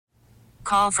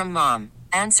Call from mom.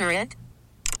 Answer it.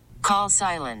 Call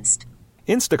silenced.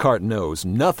 Instacart knows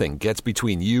nothing gets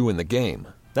between you and the game.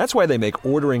 That's why they make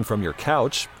ordering from your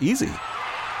couch easy.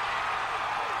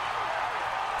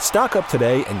 Stock up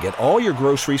today and get all your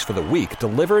groceries for the week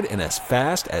delivered in as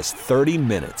fast as 30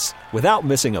 minutes without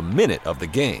missing a minute of the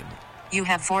game. You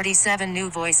have 47 new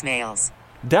voicemails.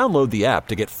 Download the app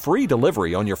to get free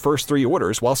delivery on your first 3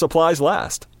 orders while supplies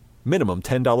last. Minimum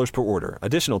 $10 per order.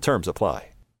 Additional terms apply.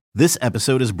 This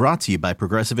episode is brought to you by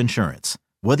Progressive Insurance.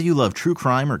 Whether you love true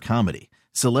crime or comedy,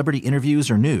 celebrity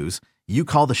interviews or news, you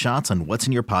call the shots on what's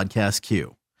in your podcast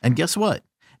queue. And guess what?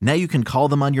 Now you can call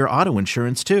them on your auto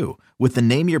insurance too with the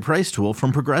Name Your Price tool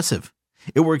from Progressive.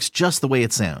 It works just the way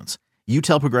it sounds. You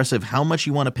tell Progressive how much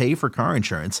you want to pay for car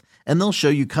insurance, and they'll show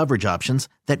you coverage options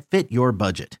that fit your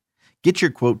budget. Get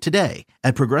your quote today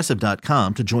at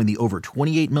Progressive.com to join the over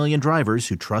 28 million drivers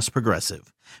who trust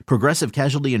Progressive. Progressive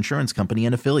Casualty Insurance Company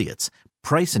and Affiliates.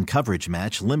 Price and coverage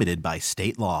match limited by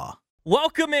state law.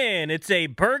 Welcome in. It's a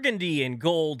burgundy and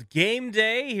gold game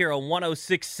day here on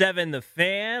 106.7 The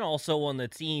Fan, also on the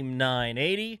Team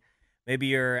 980. Maybe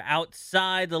you're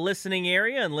outside the listening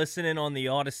area and listening on the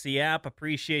Odyssey app.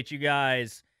 Appreciate you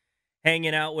guys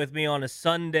hanging out with me on a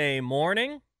Sunday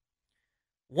morning.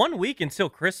 1 week until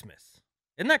Christmas.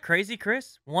 Isn't that crazy,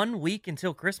 Chris? 1 week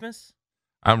until Christmas?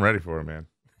 I'm ready for it, man.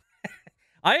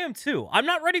 I am too. I'm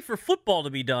not ready for football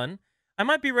to be done. I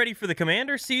might be ready for the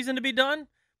Commanders season to be done,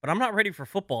 but I'm not ready for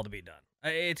football to be done.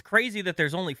 It's crazy that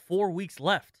there's only 4 weeks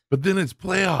left. But then it's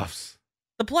playoffs.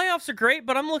 The playoffs are great,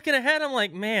 but I'm looking ahead. I'm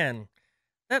like, man,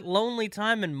 that lonely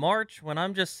time in March when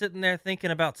I'm just sitting there thinking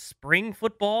about spring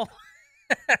football.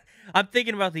 I'm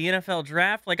thinking about the NFL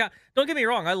draft. Don't get me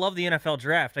wrong. I love the NFL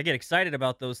draft. I get excited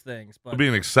about those things. But It'll be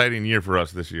an exciting year for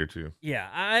us this year, too. Yeah,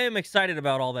 I am excited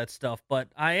about all that stuff, but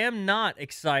I am not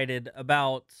excited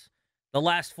about the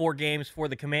last 4 games for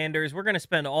the Commanders. We're going to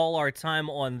spend all our time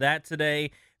on that today.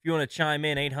 If you want to chime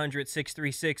in,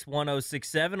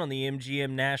 800-636-1067 on the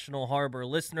MGM National Harbor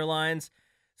listener lines.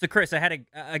 So, Chris, I had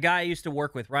a guy I used to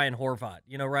work with, Ryan Horvat.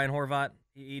 You know Ryan Horvat?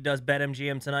 He does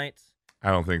BetMGM tonight. I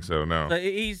don't think so, no. So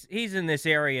he's in this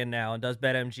area now and does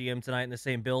BetMGM tonight in the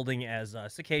same building as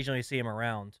us. Occasionally you see him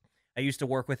around. I used to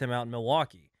work with him out in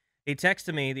Milwaukee. He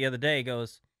texted me the other day,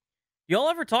 goes, y'all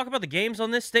ever talk about the games on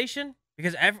this station?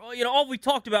 Because all we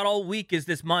talked about all week is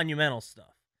this monumental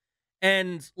stuff.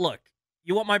 And look,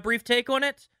 you want my brief take on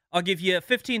it? I'll give you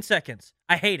 15 seconds.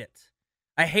 I hate it.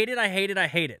 I hate it. I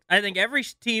think every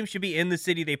team should be in the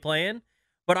city they play in.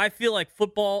 But I feel like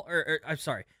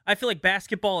I feel like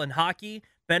basketball and hockey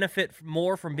benefit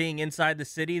more from being inside the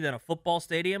city than a football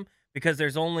stadium because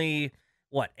there's only,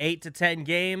 8 to 10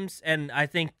 games. And I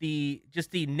think the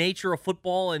nature of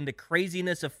football and the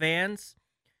craziness of fans,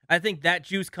 I think that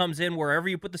juice comes in wherever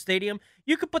you put the stadium.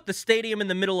 You could put the stadium in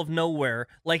the middle of nowhere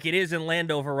like it is in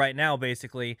Landover right now,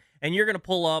 basically, and you're going to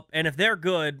pull up, and if they're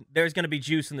good, there's going to be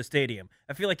juice in the stadium.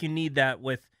 I feel like you need that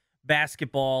with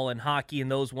basketball and hockey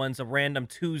and those ones, a random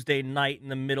Tuesday night in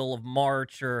the middle of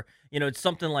March or, it's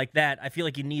something like that. I feel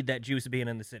like you need that juice of being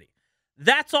in the city.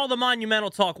 That's all the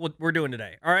monumental talk we're doing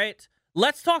today, all right?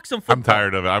 Let's talk some football. I'm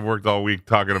tired of it. I've worked all week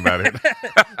talking about it.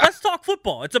 Let's talk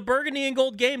football. It's a burgundy and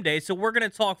gold game day, so we're going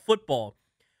to talk football.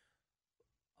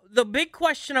 The big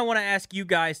question I want to ask you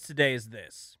guys today is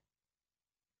this.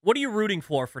 What are you rooting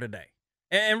for today?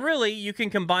 And really, you can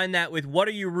combine that with what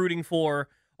are you rooting for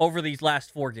over these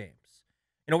last 4 games.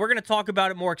 We're going to talk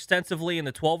about it more extensively in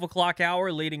the 12 o'clock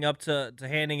hour leading up to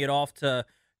handing it off to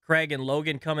Craig and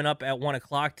Logan coming up at 1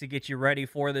 o'clock to get you ready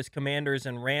for this Commanders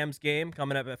and Rams game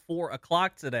coming up at 4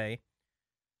 o'clock today.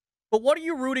 But what are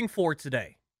you rooting for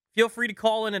today? Feel free to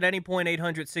call in at any point,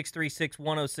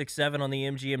 800-636-1067 on the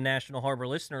MGM National Harbor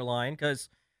listener line because,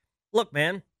 look,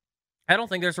 man, I don't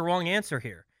think there's a wrong answer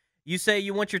here. You say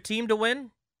you want your team to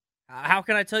win? How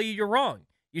can I tell you you're wrong?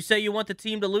 You say you want the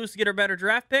team to lose to get a better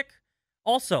draft pick?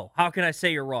 Also, how can I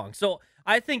say you're wrong? So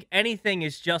I think anything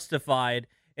is justified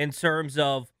in terms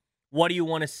of what do you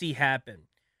want to see happen.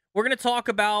 We're going to talk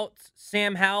about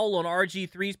Sam Howell on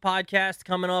RG3's podcast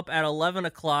coming up at 11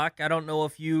 o'clock. I don't know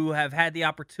if you have had the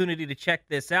opportunity to check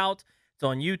this out. It's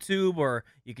on YouTube or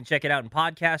you can check it out in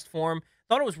podcast form.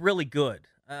 Thought it was really good.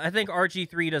 I think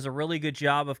RG3 does a really good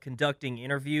job of conducting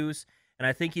interviews, and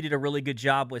I think he did a really good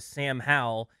job with Sam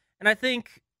Howell. And I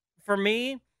think, for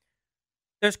me,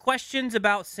 there's questions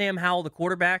about Sam Howell, the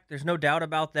quarterback. There's no doubt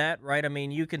about that, right? I mean,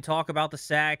 you can talk about the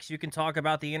sacks. You can talk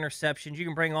about the interceptions. You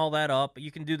can bring all that up. But you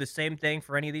can do the same thing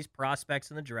for any of these prospects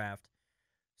in the draft.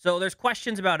 So there's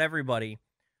questions about everybody.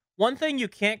 One thing you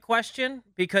can't question,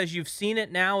 because you've seen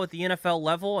it now at the NFL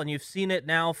level, and you've seen it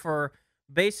now for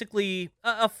basically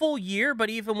a full year, but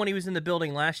even when he was in the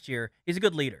building last year, he's a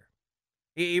good leader.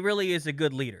 He really is a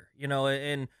good leader,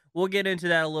 and we'll get into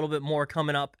that a little bit more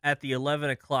coming up at the 11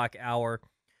 o'clock hour.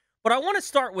 But I want to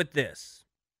start with this.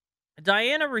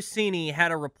 Diana Rossini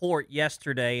had a report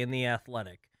yesterday in The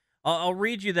Athletic. I'll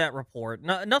read you that report.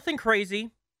 Nothing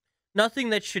crazy, nothing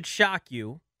that should shock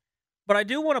you. But I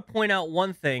do want to point out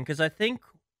one thing, because I think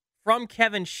from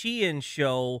Kevin Sheehan's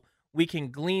show, we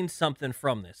can glean something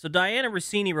from this. So Diana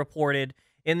Rossini reported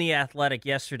in The Athletic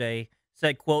yesterday,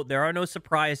 said, quote, "There are no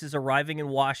surprises arriving in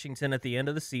Washington at the end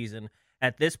of the season.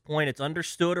 At this point, it's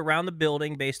understood around the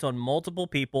building, based on multiple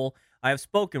people I have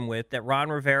spoken with, that Ron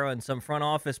Rivera and some front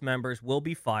office members will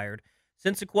be fired.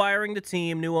 Since acquiring the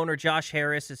team, new owner Josh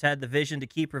Harris has had the vision to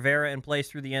keep Rivera in place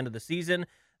through the end of the season,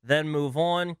 then move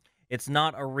on. It's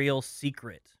not a real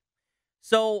secret."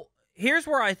 So here's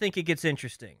where I think it gets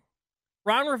interesting.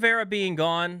 Ron Rivera being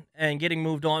gone and getting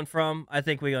moved on from, I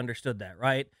think we understood that,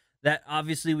 right? That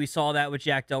obviously we saw that with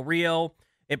Jack Del Rio.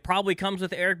 It probably comes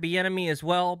with Eric Bieniemy as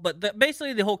well. But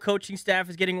basically the whole coaching staff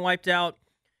is getting wiped out.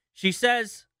 She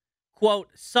says, quote,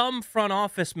 "some front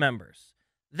office members."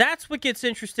 That's what gets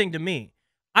interesting to me.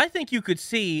 I think you could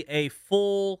see a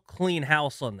full clean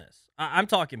house on this. I'm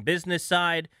talking business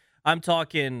side. I'm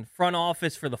talking front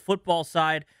office for the football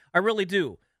side. I really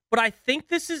do. But I think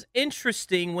this is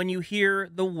interesting when you hear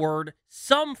the word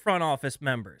 "some front office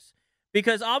members."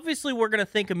 Because obviously we're going to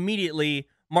think immediately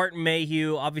Martin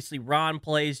Mayhew, obviously Ron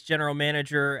plays general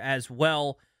manager as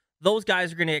well. Those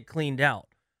guys are going to get cleaned out.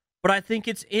 But I think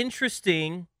it's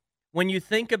interesting when you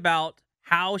think about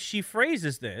how she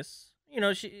phrases this. You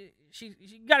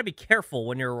got to be careful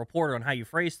when you're a reporter on how you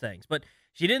phrase things. But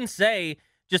she didn't say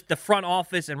just the front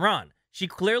office and Ron. She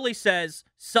clearly says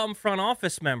some front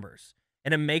office members.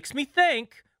 And it makes me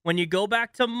think, when you go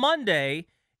back to Monday,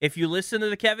 if you listen to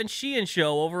the Kevin Sheehan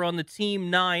show over on the Team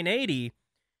 980,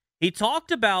 he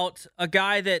talked about a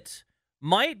guy that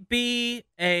might be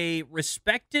a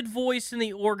respected voice in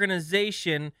the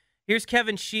organization. Here's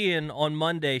Kevin Sheehan on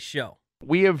Monday's show.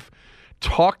 We have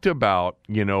talked about,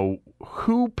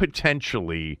 who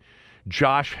potentially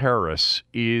Josh Harris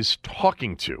is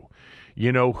talking to.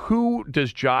 Who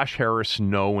does Josh Harris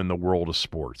know in the world of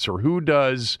sports? Or who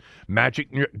does Magic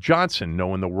Johnson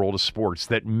know in the world of sports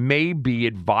that may be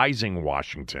advising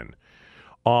Washington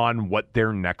on what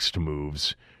their next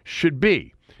moves should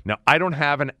be? Now, I don't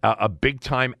have a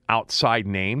big-time outside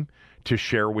name to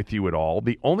share with you at all.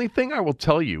 The only thing I will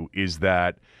tell you is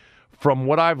that from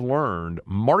what I've learned,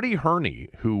 Marty Hurney,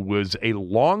 who was a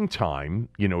long-time,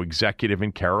 executive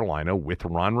in Carolina with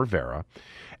Ron Rivera,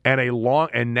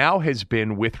 and now has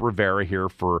been with Rivera here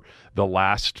for the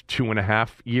last 2.5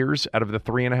 years out of the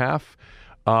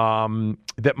 3.5,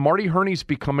 that Marty Hurney's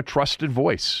become a trusted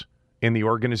voice in the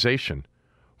organization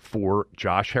for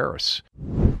Josh Harris.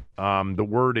 The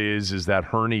word is that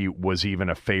Hurney was even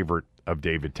a favorite of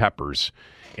David Tepper's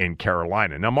in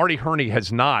Carolina. Now, Marty Hurney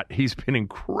he's been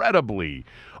incredibly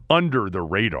under the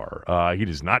radar. He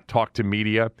does not talk to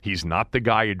media. He's not the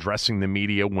guy addressing the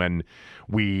media when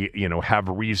we, have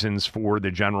reasons for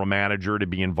the general manager to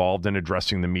be involved in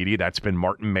addressing the media. That's been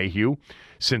Martin Mayhew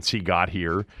since he got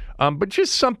here. But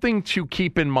just something to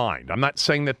keep in mind. I'm not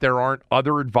saying that there aren't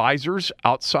other advisors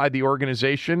outside the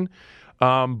organization,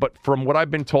 but from what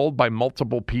I've been told by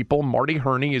multiple people, Marty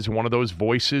Hurney is one of those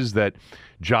voices that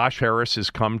Josh Harris has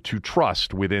come to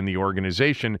trust within the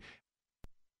organization.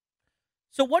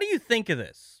 So what do you think of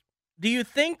this? Do you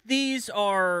think these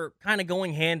are kind of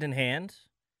going hand in hand?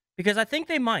 Because I think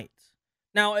they might.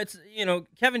 Now, it's,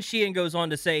 Kevin Sheehan goes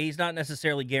on to say he's not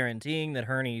necessarily guaranteeing that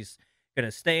Hurney's going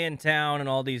to stay in town and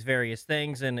all these various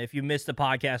things. And if you missed the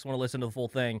podcast, want to listen to the full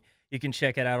thing, you can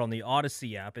check it out on the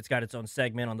Odyssey app. It's got its own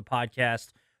segment on the podcast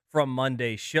from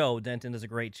Monday's show. Denton does a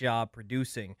great job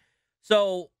producing.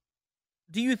 So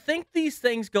do you think these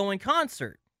things go in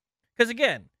concert? Because,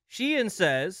 again, Sheehan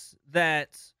says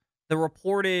that the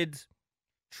reported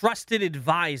trusted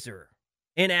advisor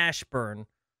in Ashburn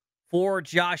for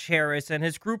Josh Harris and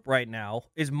his group right now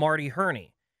is Marty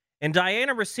Hurney. And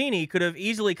Diana Rossini could have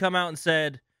easily come out and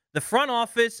said the front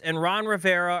office and Ron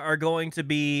Rivera are going to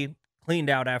be cleaned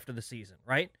out after the season,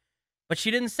 right? But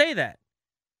she didn't say that.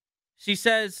 She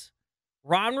says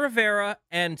Ron Rivera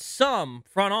and some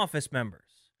front office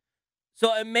members.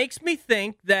 So it makes me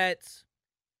think that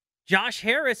Josh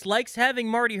Harris likes having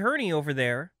Marty Hurney over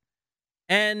there.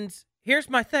 And here's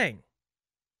my thing.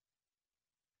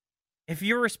 If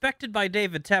you're respected by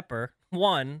David Tepper,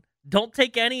 one, don't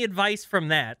take any advice from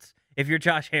that if you're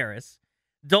Josh Harris.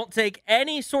 Don't take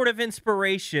any sort of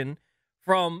inspiration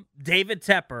from David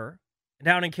Tepper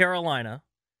down in Carolina.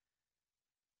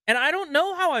 And I don't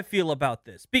know how I feel about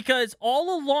this because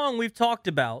all along we've talked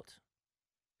about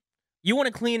you want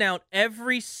to clean out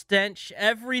every stench,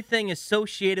 everything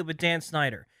associated with Dan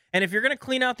Snyder. And if you're going to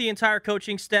clean out the entire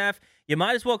coaching staff, you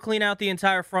might as well clean out the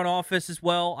entire front office as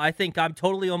well. I think I'm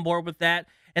totally on board with that.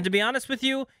 And to be honest with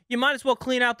you, you might as well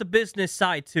clean out the business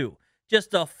side too.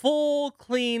 Just a full,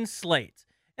 clean slate.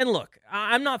 And look,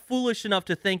 I'm not foolish enough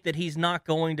to think that he's not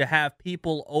going to have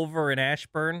people over in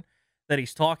Ashburn that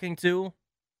he's talking to,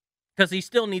 because he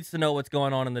still needs to know what's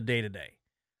going on in the day-to-day,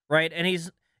 right? And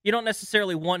you don't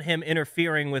necessarily want him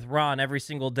interfering with Ron every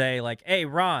single day, like, hey,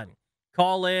 Ron,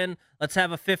 call in, let's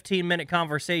have a 15-minute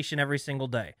conversation every single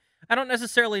day. I don't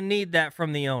necessarily need that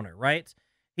from the owner, right?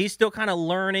 He's still kind of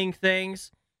learning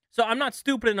things. So I'm not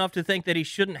stupid enough to think that he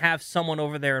shouldn't have someone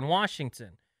over there in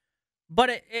Washington.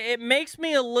 But it makes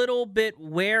me a little bit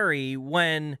wary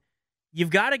when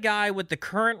you've got a guy with the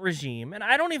current regime, and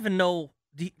I don't even know,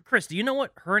 Chris, do you know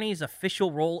what Hurney's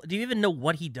official role, do you even know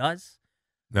what he does?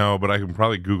 No, but I can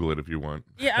probably Google it if you want.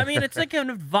 Yeah, I mean, it's like an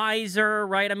advisor,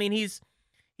 right? I mean, he's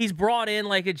brought in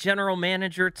like a general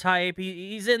manager type.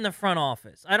 He's in the front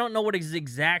office. I don't know what his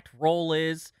exact role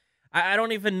is. I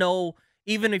don't even know,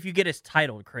 even if you get his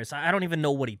title, Chris, I don't even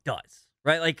know what he does,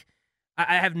 right? Like,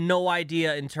 I have no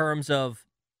idea in terms of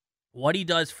what he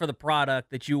does for the product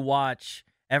that you watch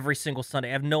every single Sunday.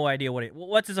 I have no idea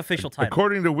what's his official title.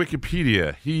 According to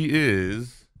Wikipedia, he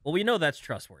is... Well, we know that's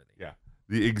trustworthy. Yeah.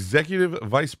 The Executive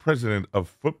Vice President of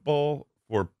Football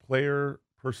for Player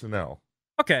Personnel.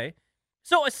 Okay.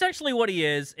 So essentially what he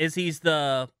is he's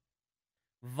the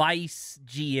vice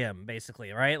GM,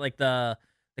 basically, right? Like the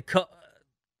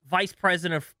vice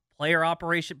president of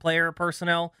player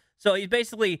personnel. So he's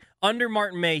basically under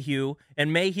Martin Mayhew,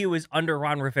 and Mayhew is under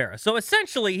Ron Rivera. So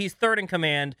essentially he's third in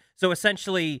command. So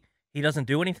essentially he doesn't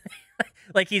do anything.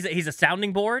 Like he's a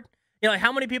sounding board. You know, like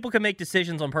how many people can make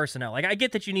decisions on personnel? Like I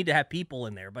get that you need to have people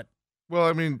in there, but Well,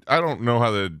 I mean, I don't know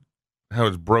how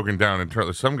it's broken down in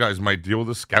terms. Some guys might deal with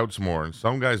the scouts more, and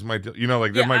some guys might, there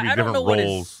might be different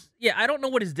roles. I don't know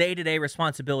what his day-to-day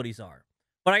responsibilities are.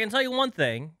 But I can tell you one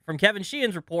thing, from Kevin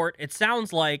Sheehan's report, it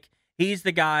sounds like he's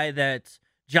the guy that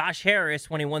Josh Harris,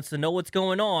 when he wants to know what's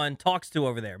going on, talks to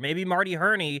over there. Maybe Marty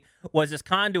Hurney was his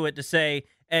conduit to say,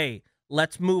 hey,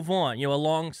 let's move on,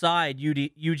 alongside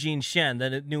Eugene Shen,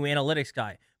 the new analytics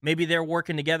guy. Maybe they're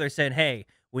working together saying, hey,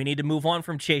 we need to move on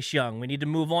from Chase Young. We need to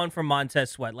move on from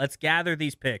Montez Sweat. Let's gather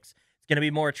these picks. It's going to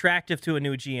be more attractive to a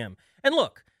new GM. And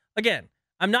look, again,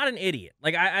 I'm not an idiot.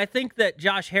 Like, I think that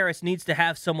Josh Harris needs to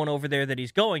have someone over there that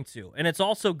he's going to. And it's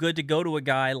also good to go to a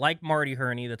guy like Marty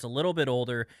Hurney that's a little bit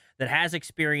older, that has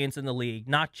experience in the league,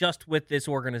 not just with this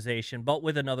organization, but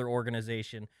with another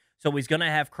organization. So he's going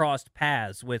to have crossed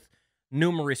paths with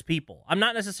numerous people. I'm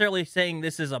not necessarily saying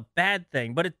this is a bad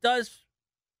thing, but it does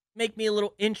make me a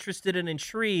little interested and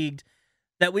intrigued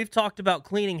that we've talked about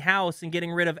cleaning house and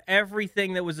getting rid of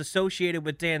everything that was associated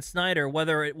with Dan Snyder,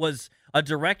 whether it was a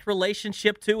direct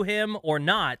relationship to him or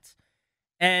not.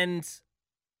 And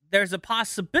there's a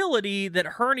possibility that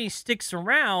Hurney sticks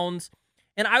around,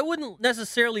 and I wouldn't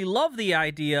necessarily love the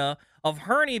idea of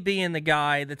Hurney being the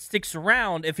guy that sticks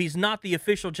around if he's not the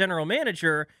official general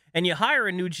manager, and you hire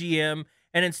a new GM,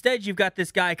 and instead you've got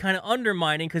this guy kind of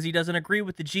undermining because he doesn't agree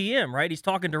with the GM, right? He's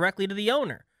talking directly to the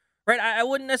owner. Right, I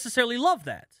wouldn't necessarily love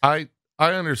that. I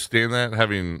understand that,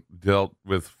 having dealt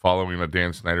with following a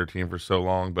Dan Snyder team for so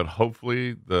long, but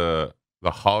hopefully the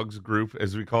Hogs group,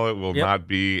 as we call it, will not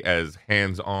be as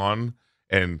hands-on,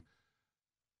 and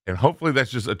hopefully that's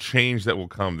just a change that will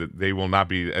come, that they will not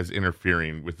be as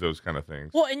interfering with those kind of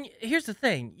things. Well, and here's the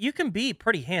thing. You can be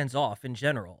pretty hands-off in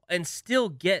general and still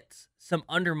get some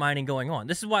undermining going on.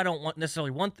 This is why I don't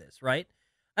necessarily want this, right?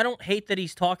 I don't hate that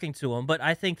he's talking to him, but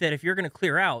I think that if you're going to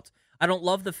clear out, I don't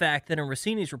love the fact that in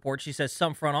Rossini's report she says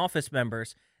some front office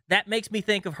members. That makes me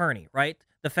think of Hurney, right?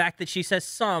 The fact that she says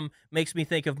some makes me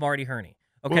think of Marty Hurney,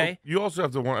 okay? Well, you also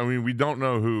have to we don't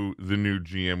know who the new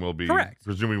GM will be. Correct.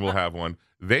 Presuming we'll have one.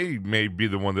 They may be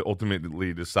the one that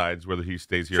ultimately decides whether he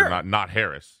stays here or not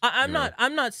Harris. I'm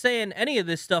not saying any of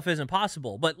this stuff isn't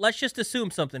possible, but let's just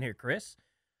assume something here, Chris.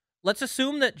 Let's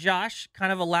assume that Josh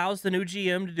kind of allows the new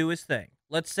GM to do his thing.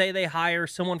 Let's say they hire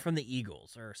someone from the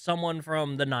Eagles or someone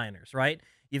from the Niners, right?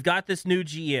 You've got this new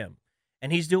GM,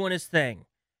 and he's doing his thing.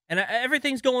 And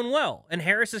everything's going well, and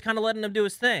Harris is kind of letting him do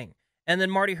his thing. And then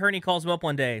Marty Hurney calls him up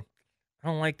one day. I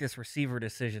don't like this receiver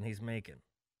decision he's making.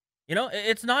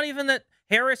 It's not even that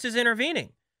Harris is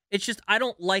intervening. It's just I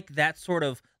don't like that sort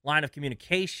of line of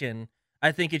communication.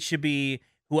 I think it should be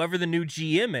whoever the new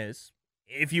GM is.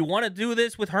 If you want to do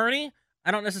this with Hurney,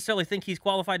 I don't necessarily think he's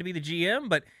qualified to be the GM,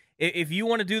 but if you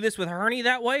want to do this with Hurney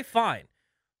that way, fine.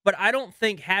 But I don't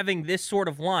think having this sort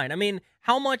of line, I mean,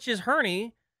 how much is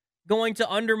Hurney going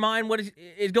to undermine what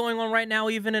is going on right now,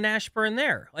 even in Ashburn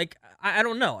there? Like, I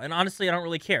don't know. And honestly, I don't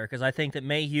really care because I think that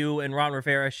Mayhew and Ron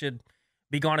Rivera should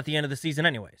be gone at the end of the season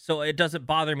anyway. So it doesn't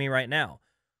bother me right now.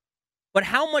 But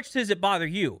how much does it bother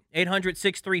you?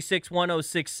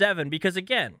 800-636-1067. Because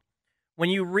again, when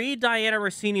you read Diana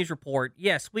Rossini's report,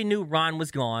 yes, we knew Ron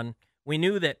was gone. We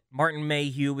knew that Martin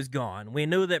Mayhew was gone. We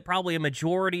knew that probably a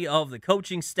majority of the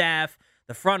coaching staff,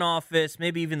 the front office,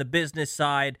 maybe even the business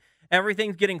side,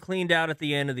 everything's getting cleaned out at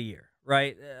the end of the year,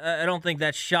 right? I don't think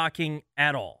that's shocking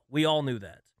at all. We all knew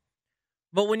that.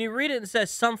 But when you read it and it says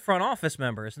some front office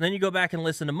members, and then you go back and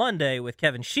listen to Monday with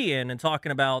Kevin Sheehan and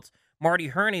talking about Marty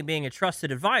Hurney being a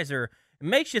trusted advisor, it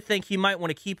makes you think he might want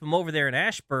to keep him over there in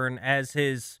Ashburn as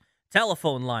his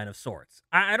telephone line of sorts.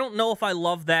 I don't know if I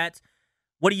love that.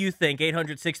 What do you think?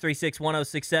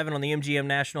 800-636-1067 on the MGM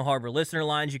National Harbor listener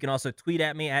lines. You can also tweet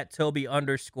at me at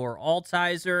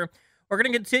Tobi_Altizer. We're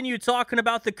going to continue talking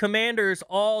about the Commanders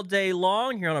all day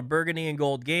long here on a Burgundy and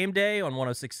Gold game day on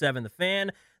 106.7 The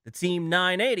Fan, the Team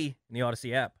 980 in the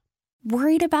Odyssey app.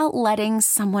 Worried about letting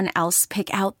someone else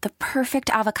pick out the perfect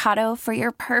avocado for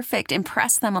your perfect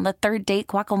impress them on the third date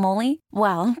guacamole?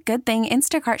 Well, good thing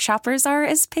Instacart shoppers are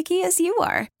as picky as you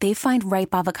are. They find ripe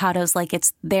avocados like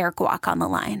it's their guac on the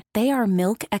line. They are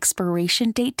milk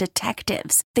expiration date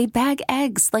detectives. They bag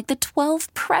eggs like the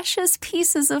 12 precious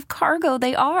pieces of cargo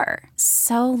they are.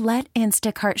 So let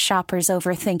Instacart shoppers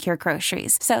overthink your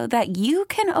groceries so that you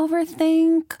can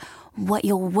overthink what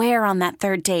you'll wear on that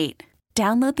third date.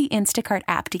 Download the Instacart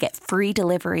app to get free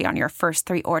delivery on your first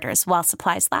 3 orders while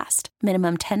supplies last.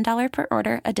 Minimum $10 per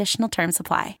order. Additional terms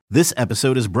apply. This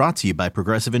episode is brought to you by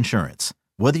Progressive Insurance.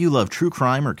 Whether you love true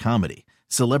crime or comedy,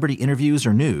 celebrity interviews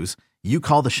or news, you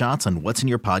call the shots on what's in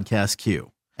your podcast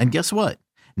queue. And guess what?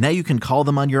 Now you can call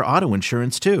them on your auto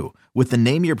insurance too with the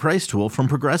Name Your Price tool from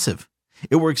Progressive.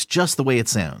 It works just the way it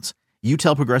sounds. You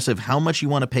tell Progressive how much you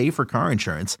want to pay for car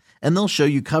insurance, and they'll show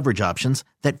you coverage options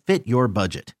that fit your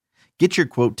budget. Get your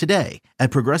quote today at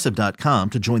Progressive.com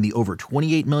to join the over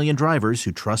 28 million drivers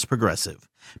who trust Progressive.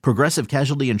 Progressive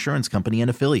Casualty Insurance Company and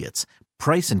Affiliates.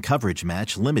 Price and coverage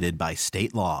match limited by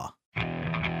state law.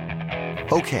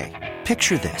 Okay,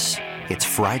 picture this. It's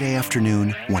Friday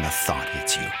afternoon when a thought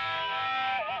hits you.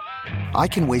 I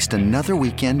can waste another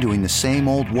weekend doing the same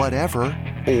old whatever,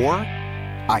 or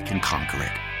I can conquer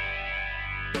it.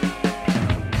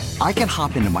 I can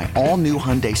hop into my all-new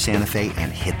Hyundai Santa Fe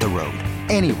and hit the road.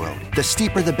 Any road. The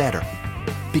steeper, the better.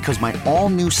 Because my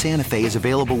all-new Santa Fe is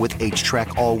available with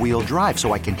H-Track all-wheel drive,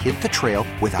 so I can hit the trail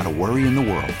without a worry in the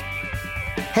world.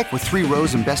 Heck, with 3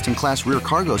 rows and best-in-class rear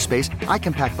cargo space, I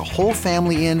can pack the whole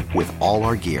family in with all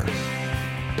our gear.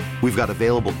 We've got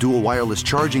available dual wireless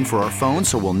charging for our phones,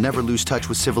 so we'll never lose touch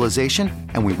with civilization,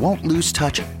 and we won't lose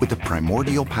touch with the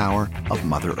primordial power of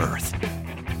Mother Earth.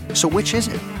 So which is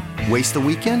it? Waste the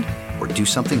weekend or do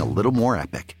something a little more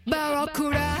epic?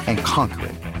 And conquer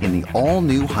it in the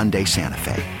all-new Hyundai Santa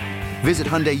Fe. Visit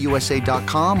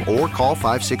HyundaiUSA.com or call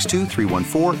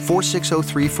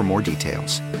 562-314-4603 for more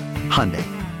details. Hyundai,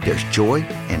 there's joy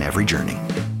in every journey.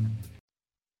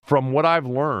 From what I've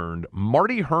learned,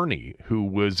 Marty Hurney, who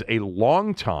was a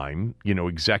longtime,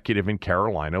 executive in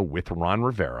Carolina with Ron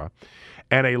Rivera,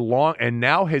 and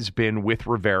now has been with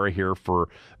Rivera here for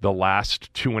the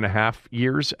last 2.5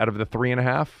 years out of the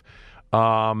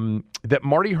 3.5, that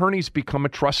Marty Hurney's become a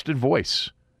trusted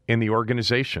voice in the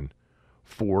organization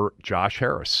for Josh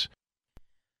Harris.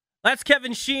 That's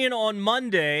Kevin Sheehan on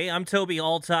Monday. I'm Tobi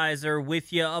Altizer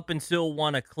with you up until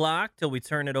 1 o'clock till we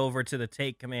turn it over to the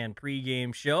Take Command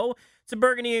pregame show. It's a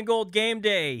Burgundy and Gold game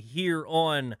day here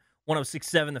on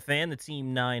 106.7 The Fan, the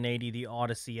Team 980, the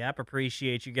Odyssey app.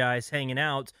 Appreciate you guys hanging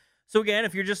out. So again,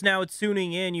 if you're just now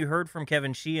tuning in, you heard from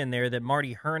Kevin Sheehan there that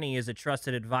Marty Hurney is a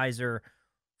trusted advisor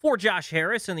for Josh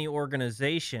Harris and the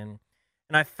organization.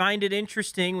 And I find it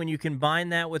interesting when you combine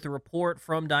that with a report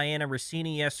from Diana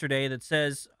Rossini yesterday that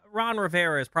says Ron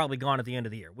Rivera is probably gone at the end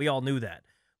of the year. We all knew that.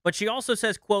 But she also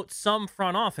says, quote, some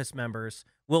front office members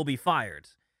will be fired.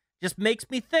 Just makes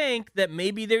me think that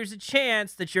maybe there's a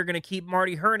chance that you're going to keep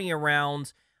Marty Hurney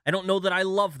around. I don't know that I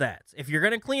love that. If you're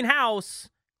going to clean house,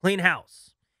 clean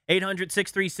house.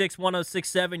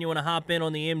 800-636-1067. You want to hop in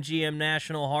on the MGM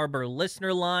National Harbor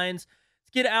listener lines.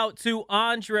 Let's get out to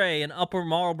Andre in Upper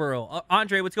Marlboro.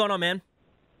 Andre, what's going on, man?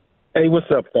 Hey,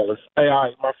 what's up, fellas? Hey, all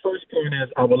right, my first point is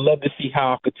I would love to see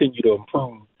how I continue to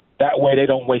improve. That way they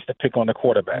don't waste a pick on the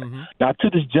quarterback. Mm-hmm. Now, to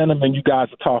this gentleman you guys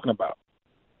are talking about,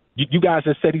 you guys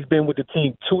have said he's been with the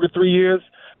team 2 to 3 years.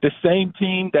 The same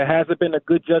team that hasn't been a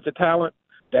good judge of talent,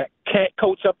 that can't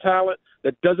coach up talent,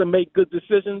 that doesn't make good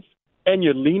decisions, and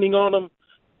you're leaning on them,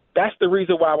 that's the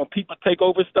reason why when people take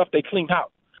over stuff, they clean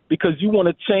house, because you want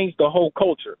to change the whole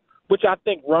culture, which I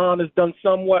think Ron has done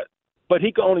somewhat, but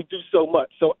he can only do so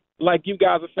much. So like you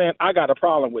guys are saying, I got a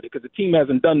problem with it because the team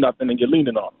hasn't done nothing and you're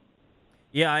leaning on them.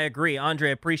 Yeah, I agree. Andre,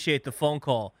 I appreciate the phone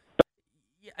call.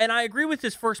 And I agree with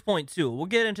his first point, too. We'll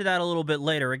get into that a little bit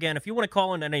later. Again, if you want to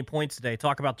call in at any points today,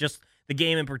 talk about just the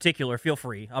game in particular, feel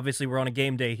free. Obviously, we're on a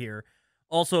game day here.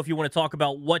 Also, if you want to talk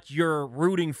about what you're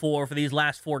rooting for these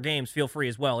last 4 games, feel free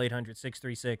as well,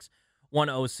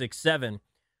 800-636-1067.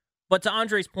 But to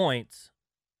Andre's point,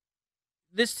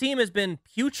 this team has been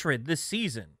putrid this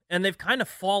season, and they've kind of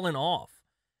fallen off.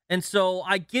 And so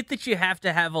I get that you have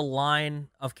to have a line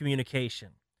of communication.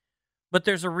 But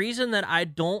there's a reason that I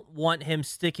don't want him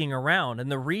sticking around.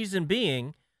 And the reason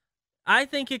being, I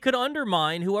think it could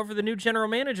undermine whoever the new general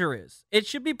manager is. It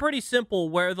should be pretty simple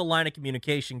where the line of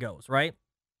communication goes, right?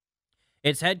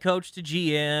 It's head coach to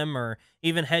GM, or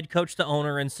even head coach to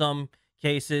owner in some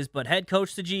cases, but head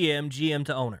coach to GM, GM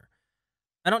to owner.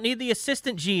 I don't need the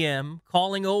assistant GM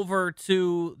calling over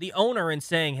to the owner and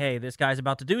saying, hey, this guy's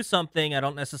about to do something. I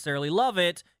don't necessarily love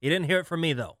it. You didn't hear it from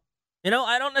me, though.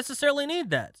 I don't necessarily need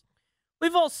that.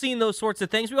 We've all seen those sorts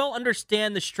of things. We all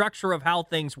understand the structure of how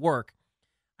things work.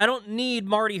 I don't need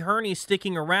Marty Hurney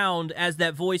sticking around as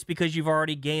that voice because you've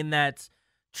already gained that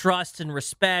trust and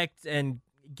respect and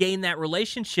gained that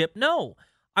relationship. No,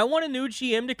 I want a new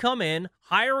GM to come in,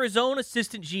 hire his own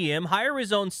assistant GM, hire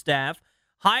his own staff,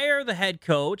 hire the head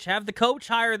coach, have the coach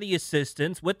hire the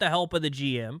assistants with the help of the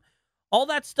GM. All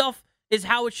that stuff is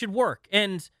how it should work.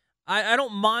 And I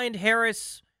don't mind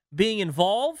Harris being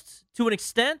involved to an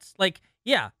extent.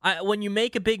 When you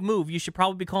make a big move, you should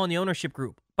probably be calling the ownership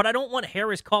group. But I don't want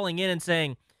Harris calling in and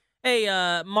saying, hey,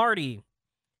 Marty,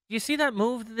 do you see that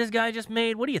move that this guy just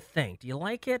made? What do you think? Do you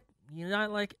like it? You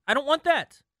not like it? I don't want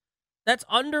that. That's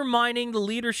undermining the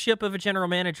leadership of a general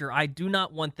manager. I do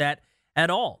not want that at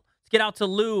all. Let's get out to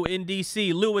Lou in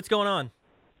D.C. Lou, what's going on?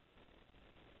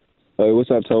 Hey, what's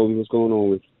up, Tobi? What's going on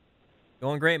with you?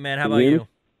 Going great, man. How about you?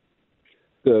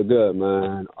 Good,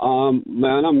 man.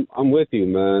 Man, I'm with you,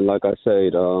 man. Like I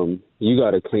said, you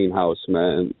got a clean house,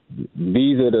 man.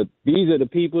 These are the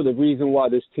people, the reason why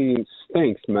this team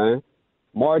stinks, man.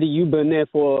 Marty, you've been there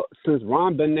since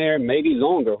Ron been there, maybe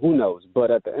longer, who knows?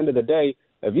 But at the end of the day,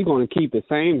 if you're going to keep the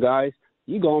same guys,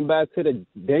 you're going back to the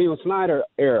Daniel Snyder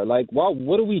era. Like,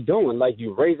 what are we doing? Like,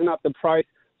 you raising up the price.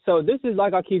 So this is,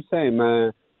 like I keep saying,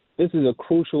 man, this is a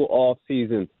crucial off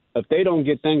season. If they don't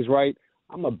get things right,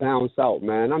 I'm going to bounce out,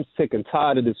 man. I'm sick and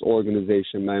tired of this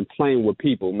organization, man, playing with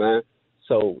people, man.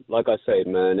 So, like I said,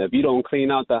 man, if you don't clean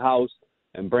out the house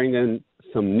and bring in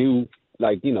some new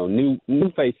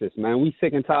faces, man, we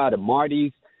sick and tired of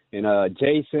Marty's and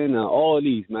Jason and all of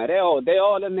these, man. They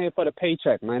all in there for the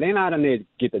paycheck, man. They not in there to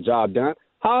get the job done.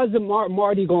 How is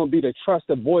Marty going to be the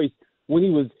trusted voice when he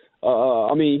was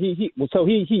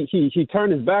he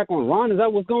turned his back on Ron? Is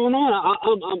that what's going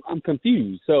on? I'm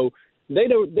confused. So they've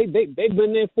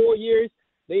been there 4 years.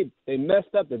 They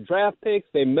messed up the draft picks.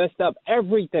 They messed up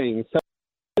everything. So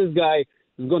this guy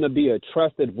is going to be a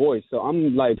trusted voice. So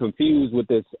I'm confused with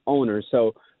this owner.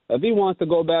 So if he wants to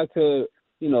go back to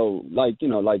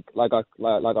like I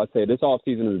said, this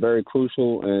offseason is very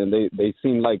crucial, and they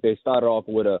seem like they started off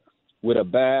with a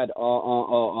bad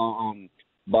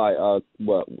by I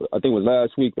think it was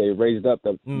last week they raised up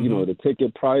the the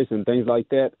ticket price and things like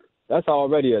that. That's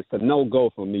already a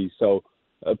no-go for me. So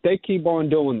if they keep on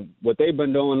doing what they've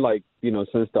been doing,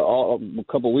 since a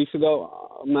couple of weeks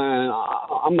ago, man,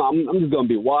 I'm just gonna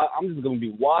be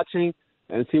watching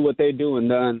and see what they do, and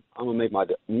then I'm gonna make my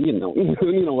you know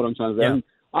what I'm trying to say. Yeah.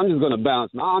 I'm just gonna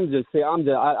bounce. We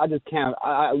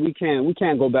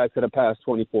can't go back to the past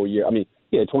 24 years.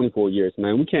 24 years,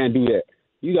 man. We can't do that.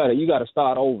 You gotta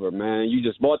start over, man. You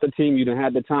just bought the team. You didn't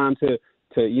have the time to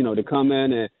come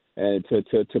in and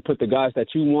to put the guys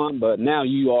that you want, but now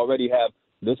you already have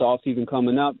this offseason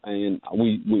coming up, and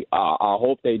I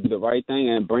hope they do the right thing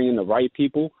and bring in the right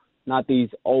people, not these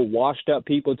old washed up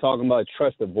people talking about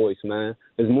trusted voice, man.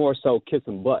 It's more so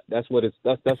kissing butt. That's what's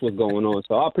going on.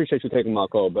 So I appreciate you taking my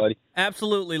call, buddy.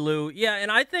 Absolutely, Lou. Yeah,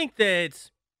 and I think that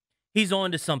he's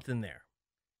on to something there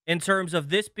in terms of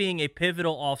this being a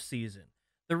pivotal offseason.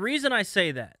 The reason I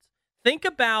say that, think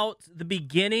about the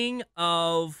beginning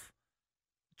of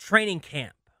training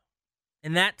camp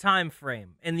in that time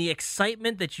frame and the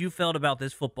excitement that you felt about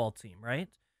this football team, right?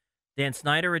 Dan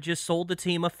Snyder had just sold the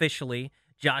team officially.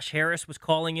 Josh Harris was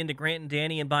calling into Grant and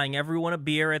Danny and buying everyone a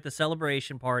beer at the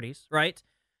celebration parties, right?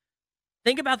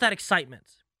 Think about that excitement.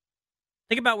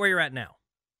 Think about where you're at now,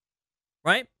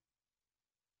 right?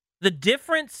 The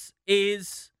difference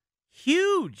is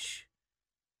huge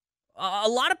a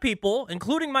lot of people,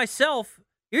 including myself,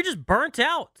 you're just burnt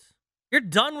out. You're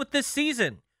done with this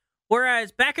season.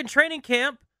 Whereas back in training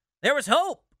camp, there was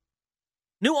hope.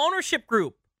 New ownership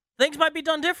group. Things might be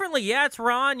done differently. Yeah, it's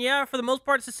Ron. Yeah, for the most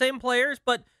part, it's the same players,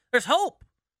 but there's hope.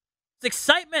 It's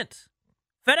excitement.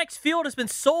 FedEx Field has been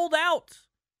sold out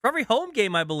for every home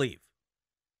game, I believe.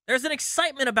 There's an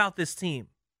excitement about this team.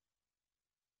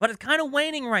 But it's kind of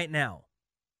waning right now.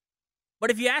 But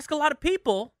if you ask a lot of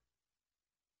people,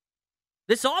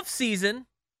 this offseason,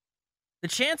 the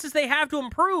chances they have to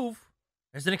improve,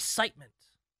 there's an excitement,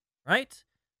 right?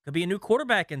 Could be a new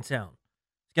quarterback in town.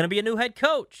 It's going to be a new head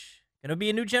coach. Going to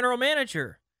be a new general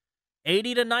manager.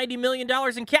 $80 to $90 million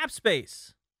in cap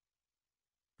space.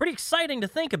 Pretty exciting to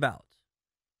think about.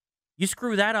 You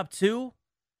screw that up too,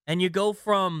 and you go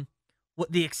from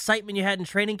what the excitement you had in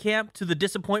training camp to the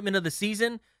disappointment of the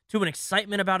season to an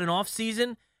excitement about an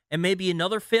offseason and maybe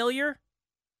another failure.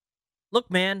 Look,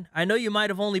 man, I know you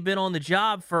might have only been on the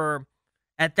job for,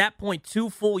 at that point, 2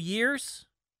 full years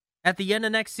at the end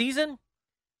of next season,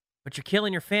 but you're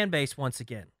killing your fan base once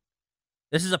again.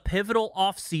 This is a pivotal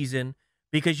offseason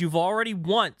because you've already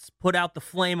once put out the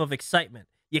flame of excitement.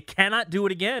 You cannot do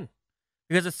it again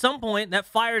because at some point, that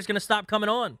fire is going to stop coming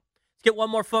on. Let's get one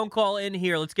more phone call in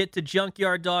here. Let's get to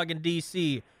Junkyard Dog in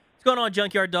D.C. What's going on,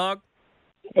 Junkyard Dog?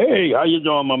 Hey, how you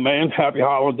doing, my man? Happy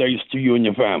holidays to you and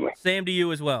your family. Same to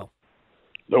you as well.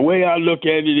 The way I look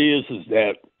at it is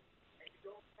that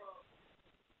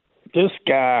this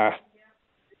guy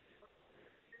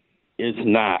is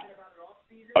not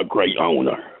a great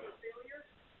owner.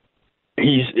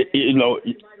 He's, you know,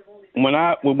 when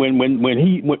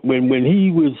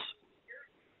he was,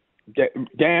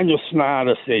 Daniel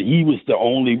Snyder said he was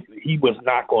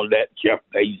not going to let Jeff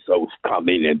Bezos come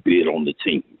in and bid on the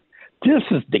team. This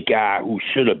is the guy who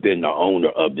should have been the owner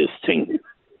of this team.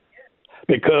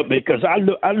 Because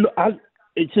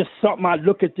it's just something. I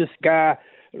look at this guy,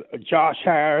 Josh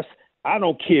Harris. I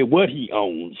don't care what he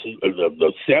owns,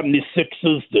 the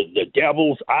 76ers, the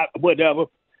Devils, whatever.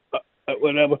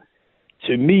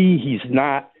 To me, he's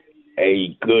not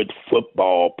a good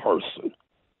football person,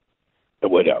 or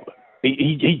whatever.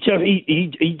 He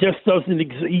just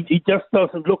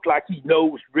doesn't look like he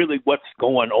knows really what's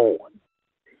going on.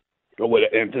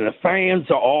 And the fans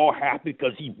are all happy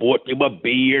because he bought them a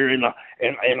beer and a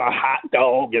hot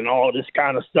dog and all this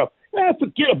kind of stuff. Man,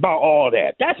 forget about all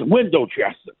that. That's window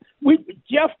dressing.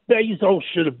 Jeff Bezos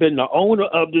should have been the owner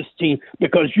of this team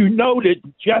because you know that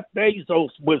Jeff Bezos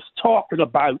was talking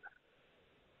about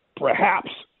perhaps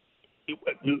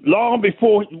long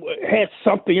before he had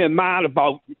something in mind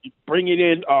about bringing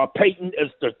in Peyton as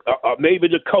the maybe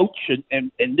the coach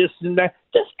and this and that.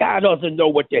 This guy doesn't know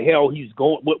what the hell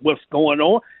what's going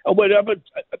on or whatever.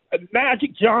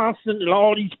 Magic Johnson and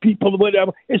all these people or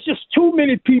whatever. It's just too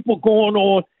many people going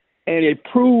on, and it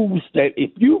proves that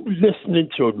if you're listening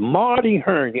to Marty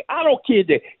Hurney, I don't care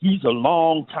that he's a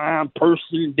long-time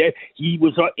person, that he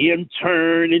was an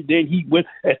intern, and then he went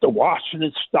at the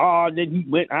Washington Star, and then he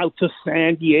went out to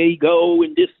San Diego,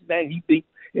 and this and that.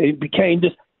 He became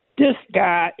this. This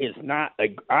guy is not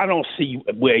I don't see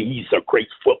where he's a great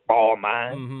football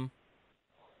mind. Mm-hmm.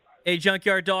 Hey,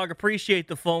 Junkyard Dog, appreciate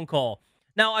the phone call.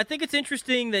 Now, I think it's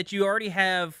interesting that you already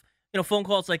have phone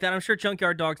calls like that. I'm sure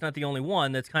Junkyard Dog's not the only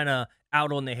one that's kind of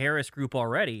out on the Harris group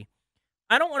already.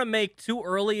 I don't want to make too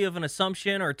early of an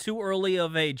assumption or too early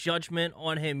of a judgment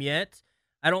on him yet.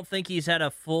 I don't think he's had a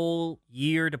full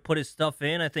year to put his stuff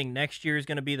in. I think next year is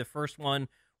going to be the first one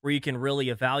where you can really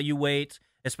evaluate,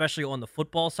 especially on the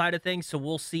football side of things. So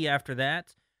we'll see after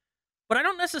that. But I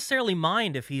don't necessarily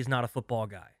mind if he's not a football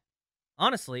guy.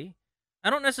 Honestly, I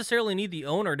don't necessarily need the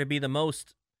owner to be the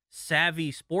most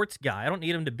savvy sports guy. I don't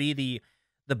need him to be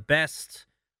the best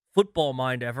football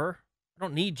mind ever. I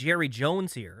don't need Jerry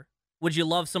Jones here. Would you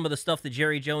love some of the stuff that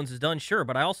Jerry Jones has done? Sure,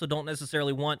 but I also don't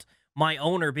necessarily want my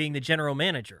owner being the general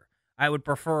manager. I would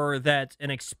prefer that an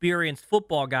experienced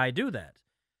football guy do that.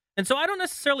 And so I don't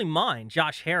necessarily mind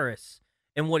Josh Harris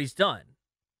and what he's done.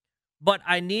 But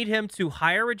I need him to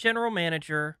hire a general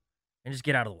manager and just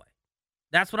get out of the way.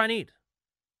 That's what I need.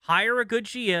 Hire a good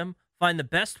GM, find the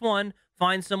best one,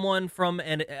 find someone from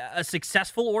a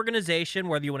successful organization,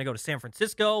 whether you want to go to San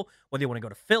Francisco, whether you want to go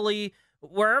to Philly,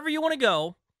 wherever you want to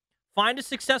go, find a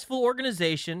successful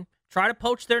organization, try to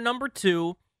poach their number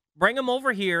 2, bring them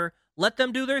over here, let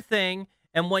them do their thing,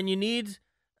 and when you need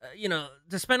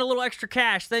to spend a little extra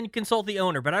cash, then consult the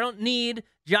owner. But I don't need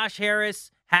Josh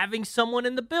Harris having someone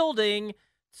in the building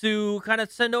to kind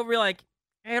of send over like,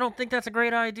 hey, I don't think that's a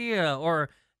great idea. Or,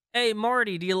 hey,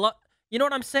 Marty, do you love... You know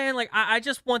what I'm saying? Like, I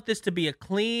just want this to be a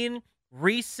clean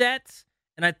reset,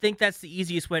 and I think that's the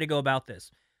easiest way to go about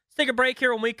this. Let's take a break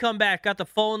here. When we come back, got the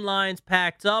phone lines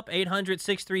packed up,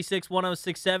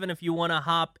 800-636-1067 if you want to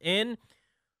hop in.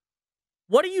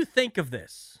 What do you think of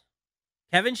this?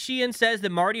 Kevin Sheehan says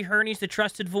that Marty Hurney's the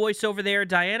trusted voice over there.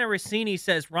 Diana Rossini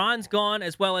says Ron's gone,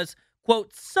 as well as,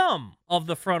 quote, some of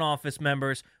the front office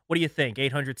members. What do you think?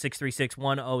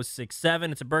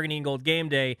 800-636-1067. It's a Burgundy and Gold game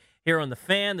day here on The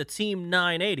Fan, the Team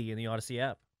 980 in the Odyssey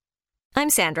app. I'm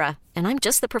Sandra, and I'm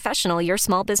just the professional your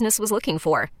small business was looking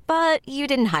for. But you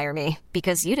didn't hire me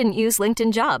because you didn't use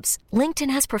LinkedIn Jobs. LinkedIn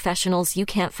has professionals you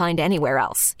can't find anywhere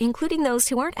else, including those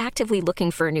who aren't actively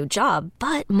looking for a new job,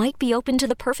 but might be open to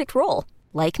the perfect role,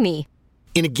 like me.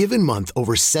 In a given month,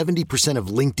 over 70% of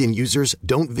LinkedIn users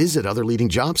don't visit other leading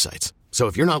job sites. So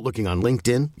if you're not looking on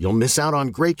LinkedIn, you'll miss out on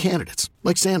great candidates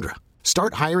like Sandra.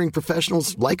 Start hiring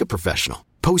professionals like a professional.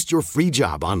 Post your free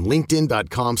job on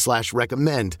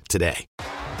linkedin.com/recommend today.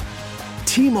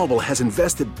 T-Mobile has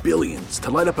invested billions to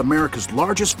light up America's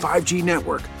largest 5G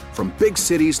network, from big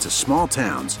cities to small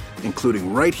towns,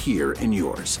 including right here in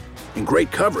yours. And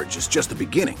great coverage is just the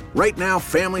beginning. Right now,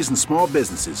 families and small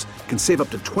businesses can save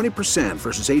up to 20%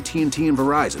 versus AT&T and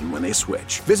Verizon when they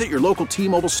switch. Visit your local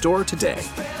T-Mobile store today.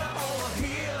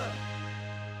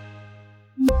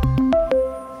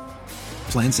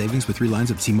 Plan savings with 3 lines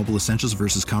of T-Mobile Essentials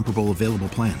versus comparable available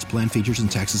plans. Plan features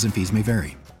and taxes and fees may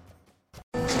vary.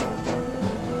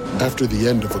 After the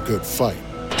end of a good fight,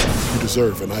 you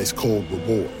deserve an ice-cold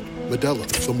reward. Modelo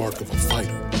is the mark of a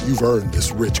fighter. You've earned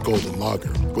this rich golden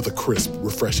lager with a crisp,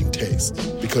 refreshing taste.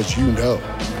 Because you know,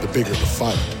 the bigger the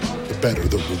fight, the better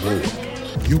the reward.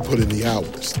 You put in the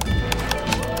hours,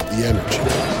 the energy,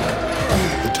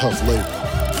 the tough labor.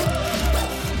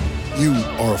 You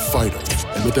are a fighter,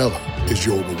 and Modelo is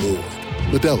your reward.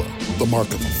 Modelo, the mark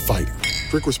of a fighter.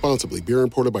 Drink responsibly. Beer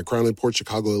imported by Crown Imports,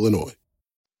 Chicago, Illinois.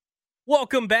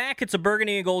 Welcome back. It's a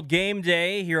Burgundy and Gold game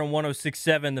day here on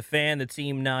 106.7 The Fan, the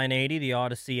Team 980, the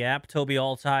Odyssey app. Tobi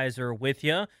Altizer with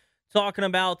you, talking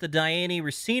about the Diana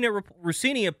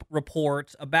Rossini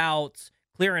report about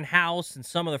clearing house and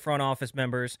some of the front office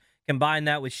members. Combine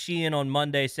that with Sheehan on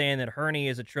Monday saying that Hurney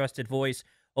is a trusted voice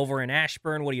over in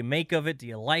Ashburn. What do you make of it? Do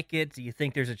you like it? Do you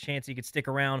think there's a chance he could stick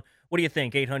around? What do you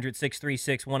think?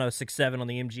 800-636-1067 on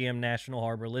the MGM National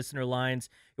Harbor listener lines.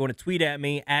 You want to tweet at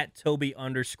me at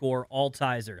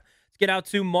Tobi_Altizer. Let's get out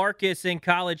to Marcus in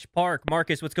College Park.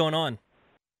 Marcus, what's going on?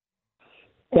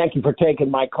 Thank you for taking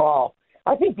my call.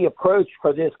 I think the approach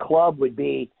for this club would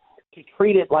be to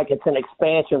treat it like it's an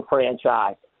expansion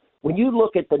franchise. When you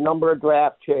look at the number of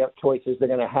draft choices they're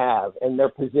going to have and their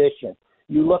position,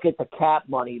 you look at the cap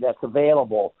money that's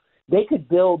available, they could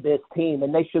build this team,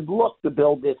 and they should look to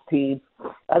build this team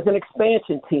as an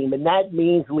expansion team, and that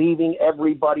means leaving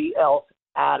everybody else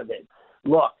out of it.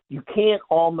 Look, you can't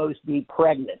almost be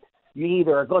pregnant. You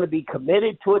either are going to be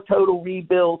committed to a total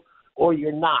rebuild or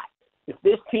you're not. If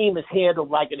this team is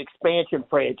handled like an expansion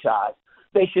franchise,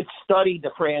 they should study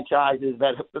the franchises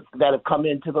that have come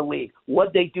into the league.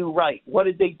 What did they do right? What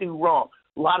did they do wrong?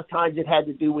 A lot of times it had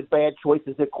to do with bad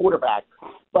choices at quarterback.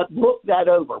 But look that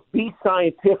over. Be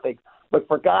scientific. But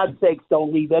for God's sakes,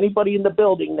 don't leave anybody in the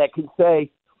building that can say,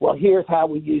 well, here's how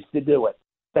we used to do it.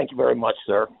 Thank you very much,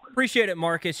 sir. Appreciate it,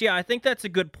 Marcus. Yeah, I think that's a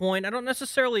good point. I don't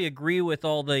necessarily agree with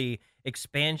all the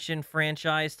expansion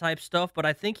franchise type stuff, but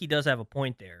I think he does have a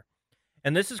point there.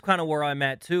 And this is kind of where I'm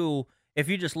at, too, if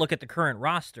you just look at the current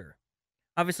roster.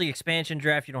 Obviously, expansion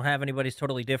draft, you don't have anybody's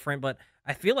totally different, but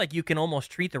I feel like you can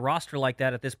almost treat the roster like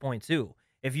that at this point, too.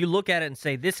 If you look at it and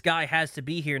say, this guy has to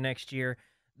be here next year,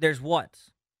 there's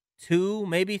what? 2,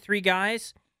 maybe 3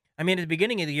 guys? I mean, at the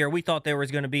beginning of the year, we thought there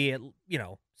was going to be,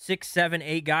 6, 7,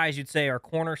 8 guys you'd say are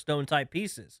cornerstone-type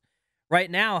pieces. Right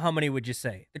now, how many would you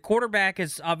say? The quarterback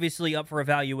is obviously up for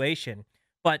evaluation,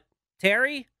 but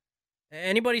Terry?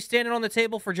 Anybody standing on the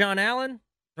table for John Allen?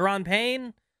 Deron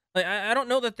Payne? I don't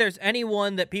know that there's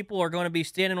anyone that people are going to be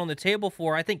standing on the table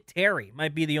for. I think Terry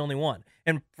might be the only one.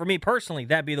 And for me personally,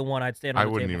 that'd be the one I'd stand on the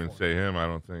table for. I wouldn't even say him, I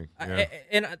don't think. Yeah.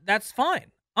 And that's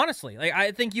fine, honestly.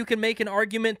 I think you can make an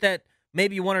argument that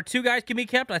maybe 1 or 2 guys can be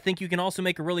kept. I think you can also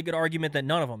make a really good argument that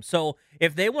none of them. So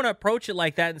if they want to approach it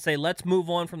like that and say, let's move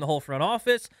on from the whole front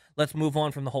office, let's move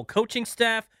on from the whole coaching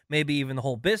staff, maybe even the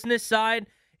whole business side.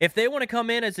 If they want to come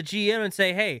in as a GM and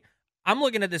say, hey, I'm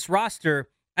looking at this roster,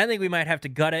 I think we might have to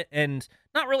gut it and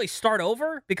not really start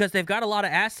over because they've got a lot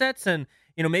of assets. And,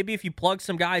 maybe if you plug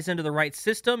some guys into the right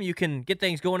system, you can get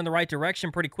things going in the right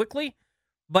direction pretty quickly.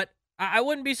 But I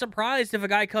wouldn't be surprised if a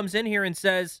guy comes in here and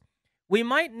says, we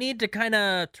might need to kind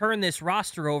of turn this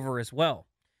roster over as well.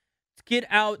 Let's get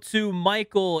out to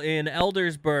Michael in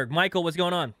Eldersburg. Michael, what's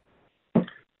going on?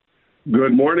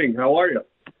 Good morning. How are you?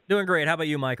 Doing great. How about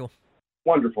you, Michael?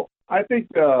 Wonderful. I think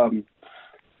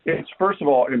it's, first of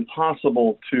all,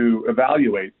 impossible to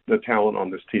evaluate the talent on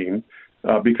this team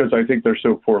because I think they're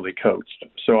so poorly coached.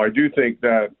 So I do think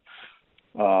that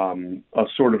a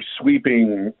sort of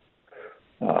sweeping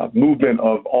movement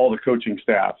of all the coaching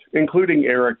staff, including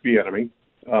Eric Bieniemy,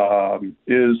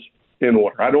 is in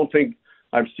order. I don't think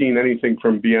I've seen anything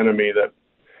from Bieniemy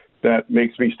that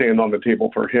makes me stand on the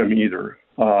table for him either.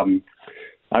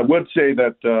 I would say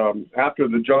that after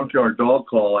the junkyard dog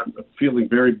call, I'm feeling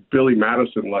very Billy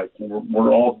Madison, like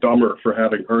we're all dumber for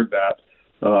having heard that.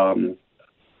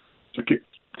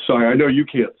 Sorry, I know you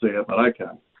can't say it, but I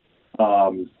can.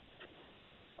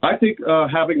 I think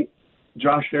having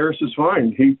Josh Harris is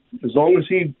fine. As long as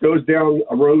he goes down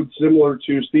a road similar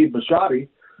to Steve Bisciotti,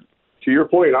 to your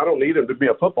point, I don't need him to be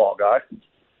a football guy.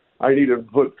 I need to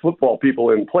put football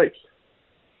people in place.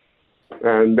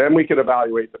 And then we can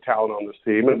evaluate the talent on this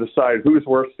team and decide who's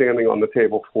worth standing on the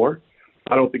table for.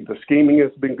 I don't think the scheming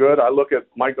has been good. I look at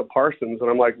Micah Parsons, and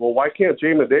I'm like, well, why can't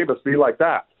Jamin Davis be like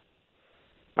that?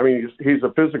 I mean, he's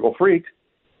a physical freak.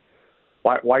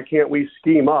 Why can't we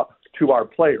scheme up to our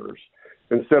players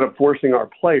instead of forcing our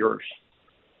players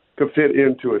to fit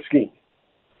into a scheme?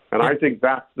 And I think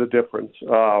that's the difference.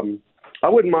 I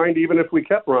wouldn't mind even if we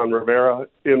kept Ron Rivera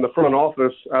in the front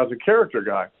office as a character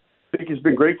guy. I think he's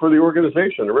been great for the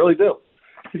organization. I really do.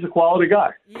 He's a quality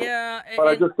guy. Yeah. But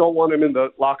I just don't want him in the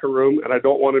locker room, and I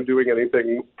don't want him doing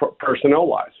anything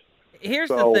personnel-wise. Here's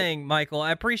the thing, Michael.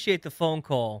 I appreciate the phone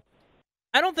call.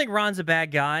 I don't think Ron's a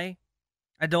bad guy.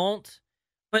 I don't.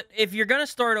 But if you're going to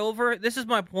start over, this is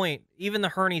my point, even the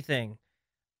Hurney thing.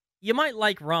 You might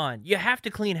like Ron. You have to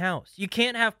clean house. You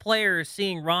can't have players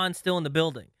seeing Ron still in the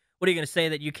building. What are you going to say,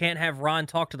 that you can't have Ron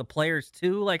talk to the players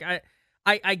too? Like,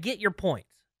 I get your point.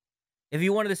 If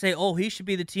you wanted to say, oh, he should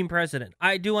be the team president,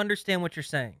 I do understand what you're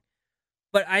saying.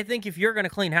 But I think if you're going to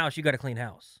clean house, you got to clean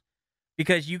house.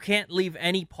 Because you can't leave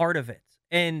any part of it.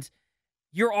 And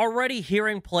you're already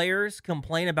hearing players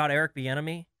complain about Eric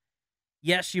Bieniemy.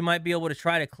 Yes, you might be able to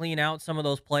try to clean out some of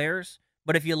those players.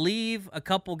 But if you leave a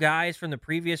couple guys from the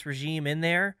previous regime in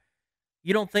there,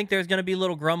 you don't think there's going to be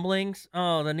little grumblings?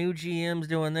 Oh, the new GM's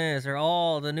doing this, or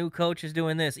oh, the new coach is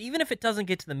doing this. Even if it doesn't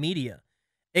get to the media,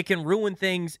 it can ruin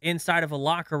things inside of a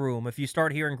locker room if you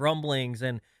start hearing grumblings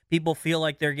and people feel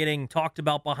like they're getting talked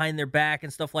about behind their back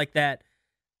and stuff like that.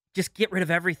 Just get rid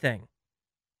of everything.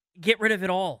 Get rid of it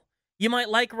all. You might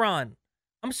like Ron.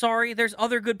 I'm sorry, there's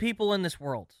other good people in this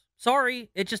world. Sorry,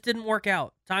 it just didn't work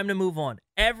out. Time to move on.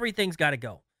 Everything's got to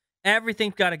go.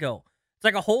 Everything's got to go. It's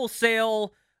like a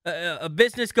wholesale, a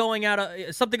business going out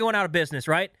of, something going out of business,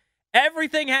 right?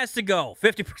 Everything has to go.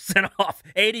 50% off,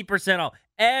 80% off.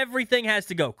 Everything has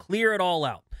to go. Clear it all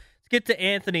out. Let's get to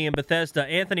Anthony in Bethesda.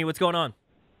 Anthony, what's going on?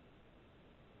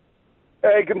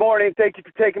 Hey, good morning. Thank you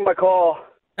for taking my call.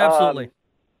 Absolutely.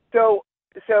 So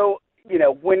you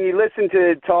know, when you listen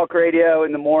to talk radio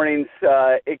in the mornings,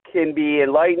 it can be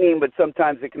enlightening, but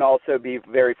sometimes it can also be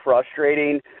very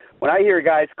frustrating. When I hear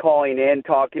guys calling in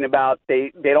talking about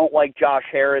they don't like Josh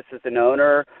Harris as an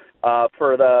owner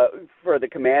for the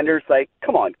Commanders, like,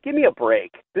 come on, give me a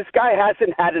break. This guy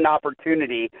hasn't had an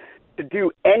opportunity to do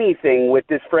anything with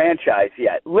this franchise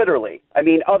yet, literally. I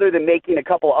mean, other than making a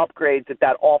couple upgrades at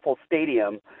that awful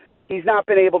stadium, he's not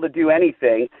been able to do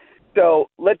anything. So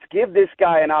let's give this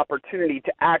guy an opportunity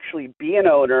to actually be an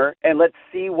owner, and let's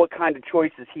see what kind of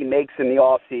choices he makes in the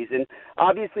offseason.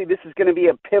 Obviously, this is going to be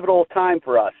a pivotal time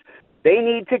for us. They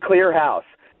need to clear house.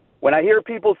 When I hear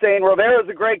people saying, Rivera's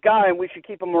a great guy and we should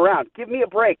keep him around, give me a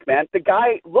break, man. The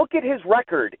guy, look at his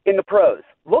record in the pros.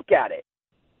 Look at it.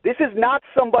 This is not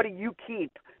somebody you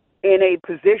keep in a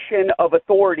position of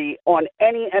authority on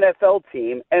any NFL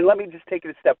team. And let me just take it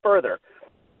a step further.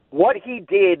 What he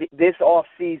did this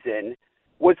offseason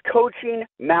was coaching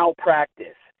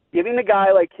malpractice, giving a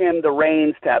guy like him the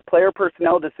reins to have player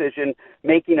personnel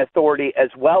decision-making authority as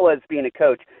well as being a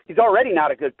coach. He's already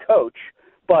not a good coach,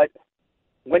 but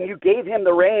when you gave him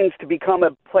the reins to become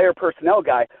a player personnel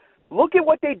guy, look at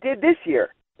what they did this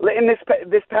year in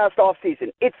this past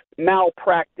offseason. It's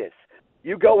malpractice.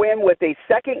 You go in with a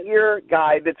second-year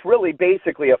guy that's really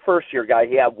basically a first-year guy.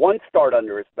 He had one start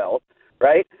under his belt,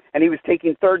 right? And he was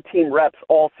taking third-team reps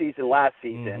all season last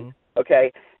season,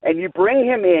 okay? And you bring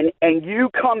him in, and you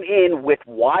come in with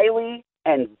Wiley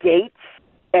and Gates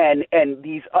and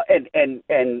these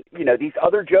you know, these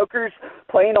other jokers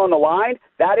playing on the line.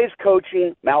 That is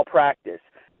coaching malpractice.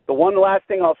 The one last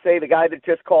thing I'll say, the guy that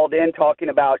just called in talking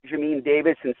about Jamin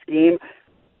Davis and scheme,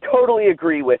 totally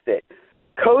agree with it.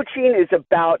 Coaching is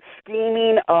about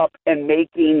scheming up and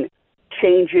making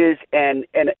changes and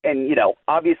you know,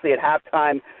 obviously at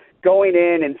halftime going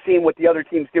in and seeing what the other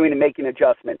team's doing and making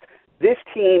adjustments. This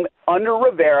team under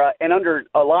Rivera and under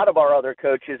a lot of our other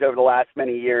coaches over the last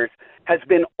many years has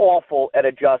been awful at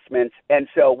adjustments. And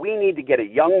so we need to get a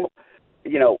young,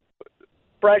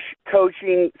 fresh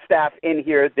coaching staff in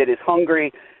here that is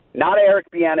hungry. Not Eric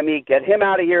Bieniemy. Get him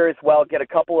out of here as well. Get a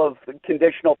couple of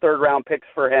conditional third-round picks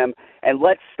for him, and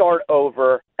let's start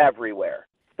over everywhere.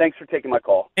 Thanks for taking my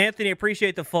call. Anthony,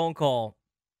 appreciate the phone call.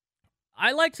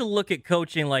 I like to look at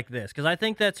coaching like this because I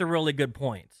think that's a really good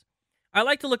point. I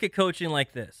like to look at coaching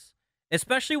like this,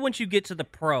 especially once you get to the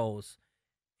pros.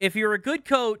 If you're a good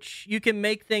coach, you can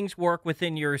make things work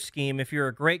within your scheme. If you're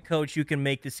a great coach, you can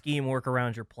make the scheme work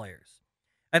around your players.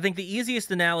 I think the easiest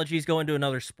analogy is going to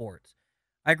another sport.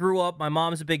 I grew up, my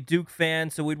mom's a big Duke fan,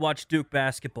 so we'd watch Duke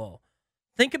basketball.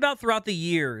 Think about throughout the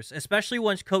years, especially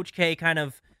once Coach K kind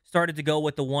of started to go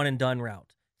with the one-and-done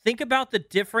route. Think about the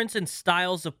difference in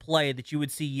styles of play that you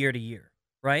would see year to year,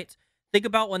 right? Think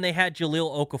about when they had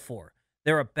Jahlil Okafor.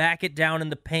 They're a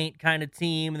back-it-down-in-the-paint kind of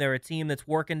team. They're a team that's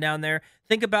working down there.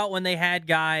 Think about when they had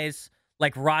guys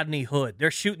like Rodney Hood.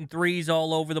 They're shooting threes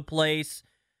all over the place.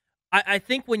 I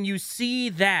think when you see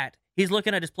that, he's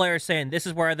looking at his players saying, this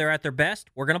is where they're at their best.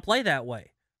 We're going to play that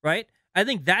way, right? I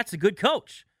think that's a good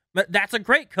coach. That's a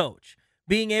great coach,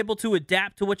 being able to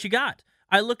adapt to what you got.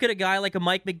 I look at a guy like a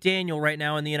Mike McDaniel right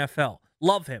now in the NFL.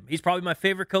 Love him. He's probably my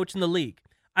favorite coach in the league.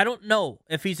 I don't know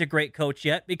if he's a great coach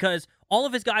yet because all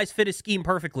of his guys fit his scheme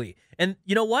perfectly. And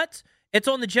you know what? It's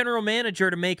on the general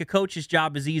manager to make a coach's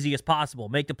job as easy as possible,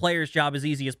 make the player's job as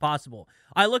easy as possible.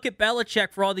 I look at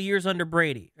Belichick for all the years under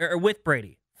Brady, or with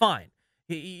Brady. Fine.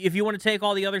 If you want to take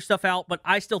all the other stuff out, but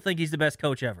I still think he's the best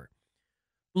coach ever.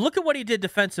 Look at what he did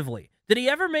defensively. Did he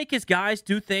ever make his guys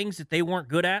do things that they weren't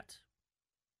good at?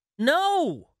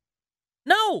 No.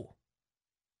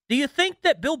 Do you think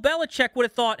that Bill Belichick would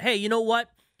have thought, hey, you know what?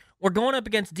 We're going up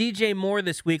against DJ Moore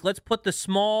this week. Let's put the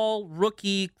small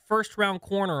rookie first-round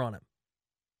corner on him.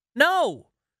 No.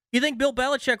 You think Bill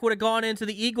Belichick would have gone into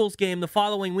the Eagles game the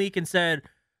following week and said,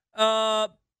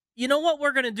 you know what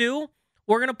we're going to do?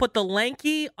 We're going to put the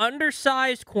lanky,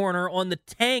 undersized corner on the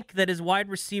tank that is wide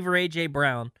receiver A.J.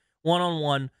 Brown,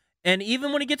 one-on-one. And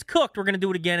even when he gets cooked, we're going to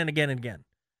do it again and again and again.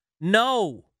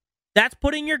 No. That's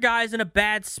putting your guys in a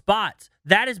bad spot.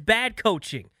 That is bad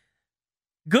coaching.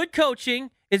 Good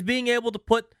coaching is being able to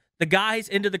put the guys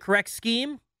into the correct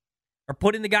scheme or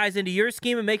putting the guys into your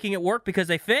scheme and making it work because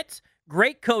they fit.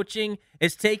 Great coaching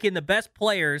is taking the best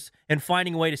players and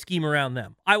finding a way to scheme around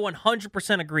them. I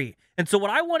 100% agree. And so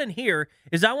what I want in here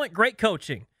is I want great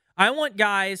coaching. I want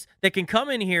guys that can come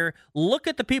in here, look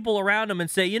at the people around them and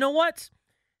say, you know what?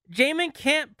 Jamin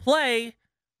can't play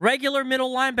regular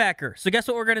middle linebacker. So guess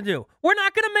what we're going to do? We're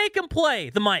not going to make him play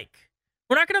the mic.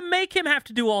 We're not going to make him have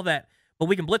to do all that. But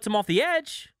we can blitz him off the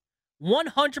edge.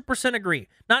 100% agree.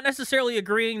 Not necessarily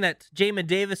agreeing that Jamin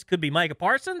Davis could be Micah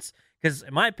Parsons, because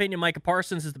in my opinion, Micah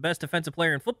Parsons is the best defensive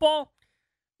player in football.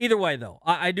 Either way, though,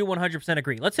 I do 100%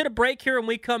 agree. Let's hit a break here, and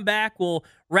we come back. We'll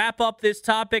wrap up this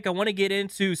topic. I want to get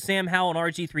into Sam Howell and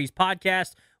RG3's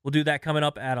podcast. We'll do that coming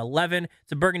up at 11.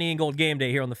 It's a Burgundy and Gold game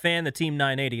day here on The Fan, the Team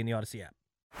 980 in the Odyssey app.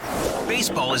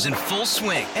 Baseball is in full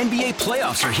swing. NBA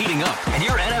playoffs are heating up, and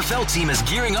your NFL team is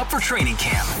gearing up for training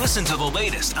camp. Listen to the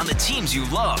latest on the teams you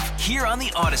love here on the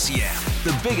Odyssey app.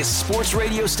 The biggest sports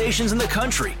radio stations in the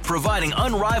country, providing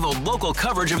unrivaled local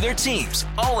coverage of their teams,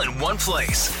 all in one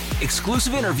place.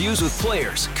 Exclusive interviews with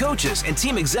players, coaches, and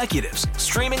team executives,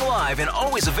 streaming live and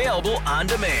always available on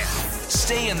demand.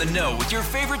 Stay in the know with your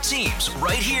favorite teams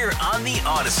right here on the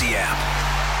Odyssey app.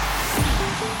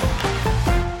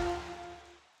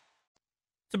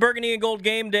 It's a Burgundy and Gold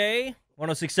game day.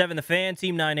 106.7 The Fan,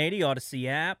 Team 980, Odyssey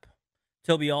app.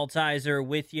 Tobi Altizer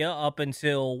with you up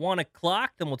until 1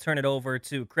 o'clock. Then we'll turn it over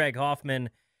to Craig Hoffman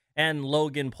and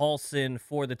Logan Paulson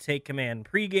for the Take Command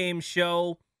pregame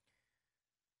show.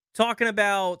 Talking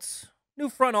about new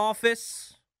front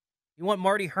office. You want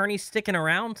Marty Hurney sticking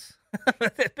around?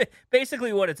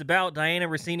 Basically what it's about. Diana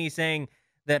Rossini saying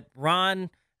that Ron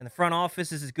and the front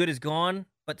office is as good as gone.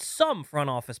 But some front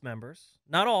office members,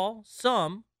 not all,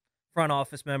 some front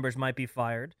office members might be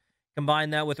fired.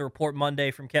 Combine that with a report Monday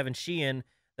from Kevin Sheehan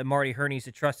that Marty Hurney's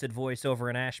a trusted voice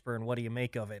over in Ashburn. What do you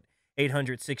make of it?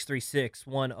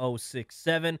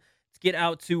 800-636-1067. Let's get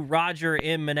out to Roger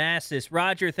in Manassas.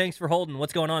 Roger, thanks for holding.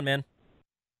 What's going on, man?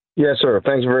 Yes, sir.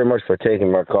 Thanks very much for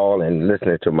taking my call and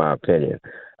listening to my opinion.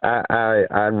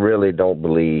 I really don't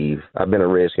believe – I've been a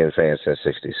Redskins fan since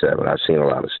 1967. I've seen a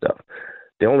lot of stuff.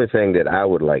 The only thing that I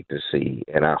would like to see,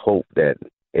 and I hope that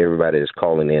everybody is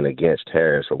calling in against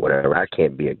Harris or whatever, I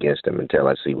can't be against him until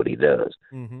I see what he does.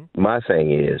 Mm-hmm. My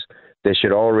thing is there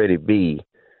should already be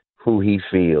who he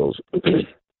feels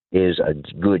is a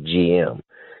good GM.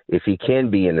 if he can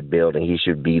be in the building, he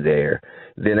should be there.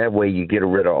 Then that way you get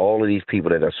rid of all of these people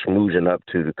that are schmoozing up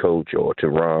to the coach or to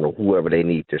Ron or whoever they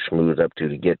need to schmooze up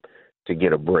to get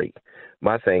a break.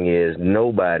 My thing is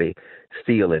nobody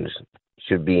feelings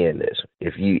should be in this.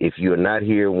 If you're not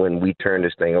here when we turn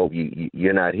this thing over,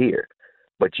 you're not here.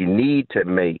 But you need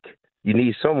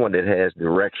someone that has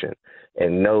direction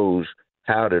and knows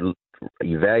how to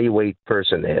evaluate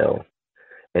personnel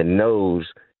and knows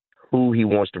who he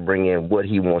wants to bring in, what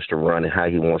he wants to run, and how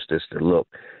he wants this to look.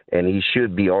 And he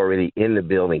should be already in the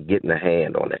building getting a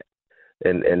hand on that.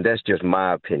 And that's just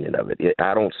my opinion of it.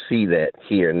 I don't see that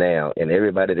here now. And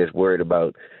everybody that's worried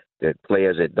about the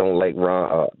players that don't like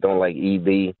Ron, don't like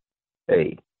EB,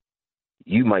 hey,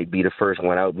 you might be the first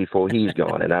one out before he's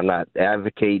gone. And I'm not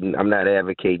advocating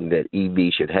that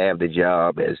EB should have the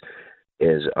job as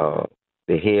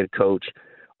the head coach.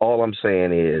 All I'm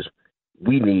saying is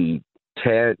we need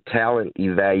talent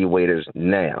evaluators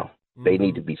now. They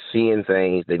need to be seeing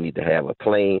things. They need to have a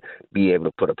plan, be able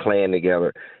to put a plan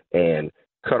together and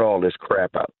cut all this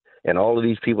crap out. And all of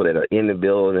these people that are in the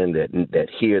building that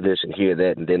hear this and hear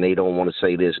that, and then they don't want to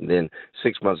say this, and then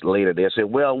 6 months later they'll say,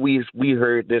 well, we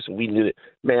heard this and we knew it.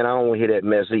 Man, I don't want to hear that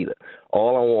mess either.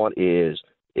 All I want is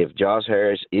if Josh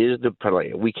Harris is the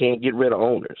player, we can't get rid of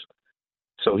owners.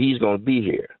 So he's going to be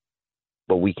here.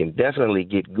 But we can definitely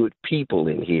get good people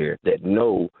in here that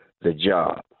know the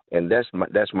job. And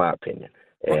that's my opinion.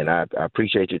 And I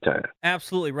appreciate your time.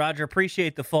 Absolutely, Roger.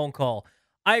 Appreciate the phone call.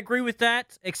 I agree with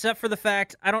that, except for the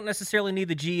fact I don't necessarily need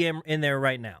the GM in there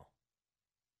right now.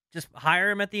 Just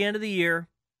hire him at the end of the year,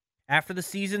 after the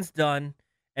season's done,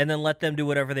 and then let them do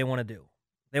whatever they want to do.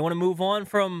 They want to move on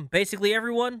from basically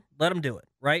everyone, let them do it,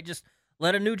 right? Just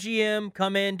let a new GM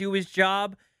come in, do his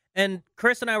job. And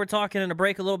Chris and I were talking in a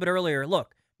break a little bit earlier.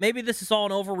 Look, maybe this is all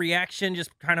an overreaction,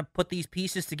 just kind of put these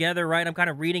pieces together, right? I'm kind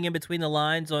of reading in between the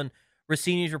lines on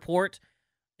Rossini's report.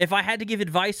 If I had to give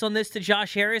advice on this to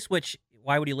Josh Harris, which,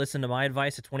 why would he listen to my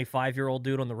advice? A 25-year-old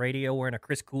dude on the radio wearing a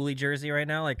Chris Cooley jersey right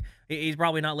now? Like, he's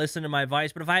probably not listening to my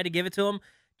advice, but if I had to give it to him,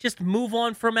 just move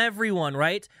on from everyone,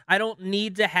 right? I don't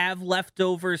need to have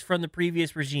leftovers from the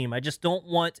previous regime. I just don't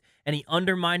want any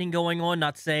undermining going on.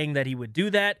 Not saying that he would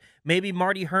do that. Maybe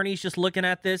Marty Hurney's just looking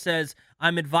at this as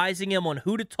I'm advising him on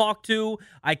who to talk to.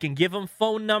 I can give him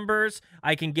phone numbers.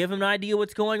 I can give him an idea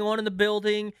what's going on in the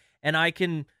building, and I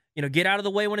can, get out of the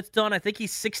way when it's done. I think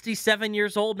he's 67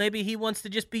 years old. Maybe he wants to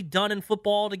just be done in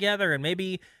football altogether, and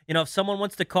maybe, if someone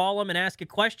wants to call him and ask a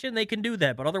question, they can do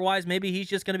that. But otherwise, maybe he's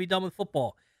just going to be done with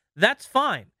football. That's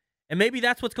fine. And maybe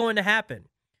that's what's going to happen.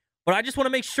 But I just want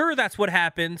to make sure that's what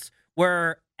happens,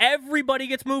 where everybody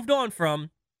gets moved on from,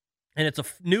 and it's a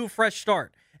new, fresh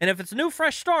start. And if it's a new,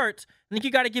 fresh start, I think you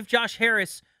got to give Josh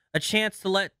Harris a chance to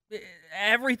let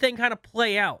everything kind of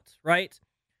play out, right?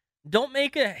 Don't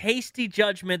make a hasty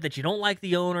judgment that you don't like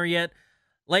the owner yet.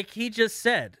 Like he just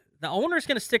said, the owner's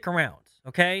going to stick around,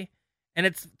 okay?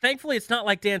 And thankfully it's not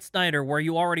like Dan Snyder where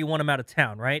you already want him out of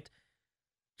town, right?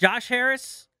 Josh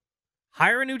Harris,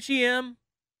 hire a new GM,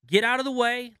 get out of the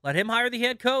way, let him hire the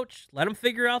head coach, let him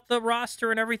figure out the roster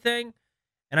and everything,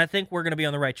 and I think we're going to be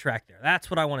on the right track there.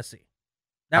 That's what I want to see.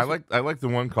 I like the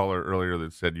one caller earlier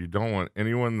that said you don't want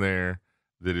anyone there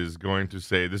that is going to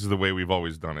say this is the way we've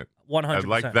always done it. 100%. I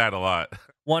like that a lot.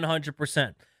 100%.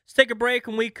 Let's take a break.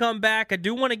 When we come back, I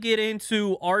do want to get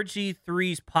into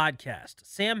RG3's podcast.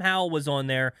 Sam Howell was on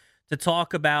there to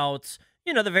talk about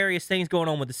the various things going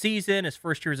on with the season, his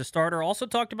first year as a starter. Also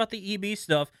talked about the EB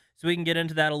stuff, so we can get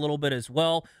into that a little bit as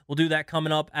well. We'll do that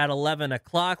coming up at 11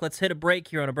 o'clock. Let's hit a break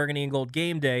here on a Burgundy and Gold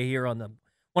game day here on the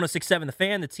 106.7 The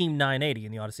Fan, the Team 980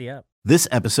 in the Odyssey app. This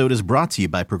episode is brought to you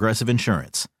by Progressive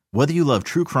Insurance. Whether you love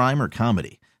true crime or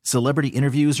comedy, celebrity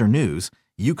interviews or news,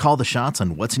 you call the shots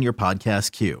on what's in your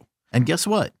podcast queue. And guess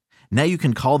what? Now you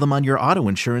can call them on your auto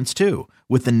insurance too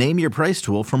with the Name Your Price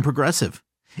tool from Progressive.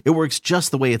 It works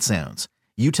just the way it sounds.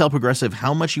 You tell Progressive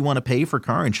how much you want to pay for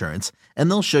car insurance, and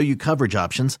they'll show you coverage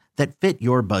options that fit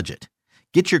your budget.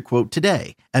 Get your quote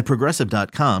today at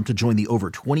Progressive.com to join the over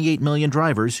 28 million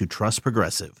drivers who trust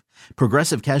Progressive.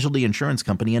 Progressive Casualty Insurance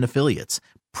Company and Affiliates.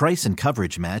 Price and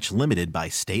coverage match limited by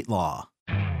state law.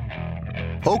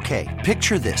 Okay,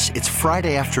 picture this. It's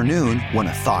Friday afternoon when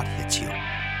a thought hits you.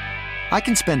 I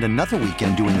can spend another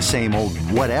weekend doing the same old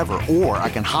whatever, or I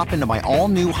can hop into my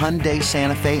all-new Hyundai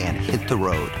Santa Fe and hit the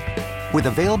road. With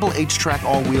available H-Track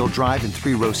all-wheel drive and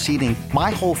 3-row seating,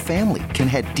 my whole family can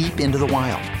head deep into the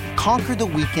wild. Conquer the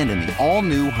weekend in the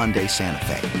all-new Hyundai Santa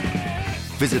Fe.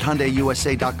 Visit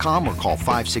HyundaiUSA.com or call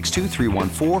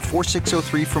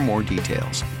 562-314-4603 for more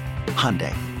details.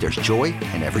 Hyundai, there's joy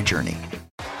in every journey.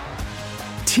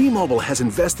 T-Mobile has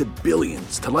invested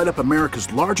billions to light up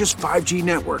America's largest 5G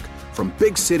network, from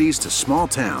big cities to small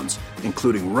towns,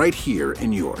 including right here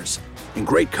in yours. And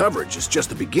great coverage is just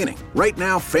the beginning. Right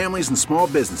now, families and small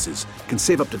businesses can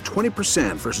save up to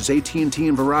 20% versus AT&T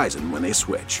and Verizon when they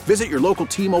switch. Visit your local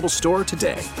T-Mobile store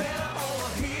today.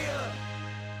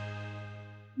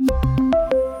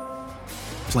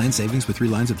 Plan savings with 3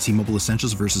 lines of T-Mobile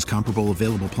Essentials versus comparable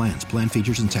available plans. Plan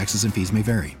features and taxes and fees may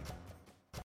vary.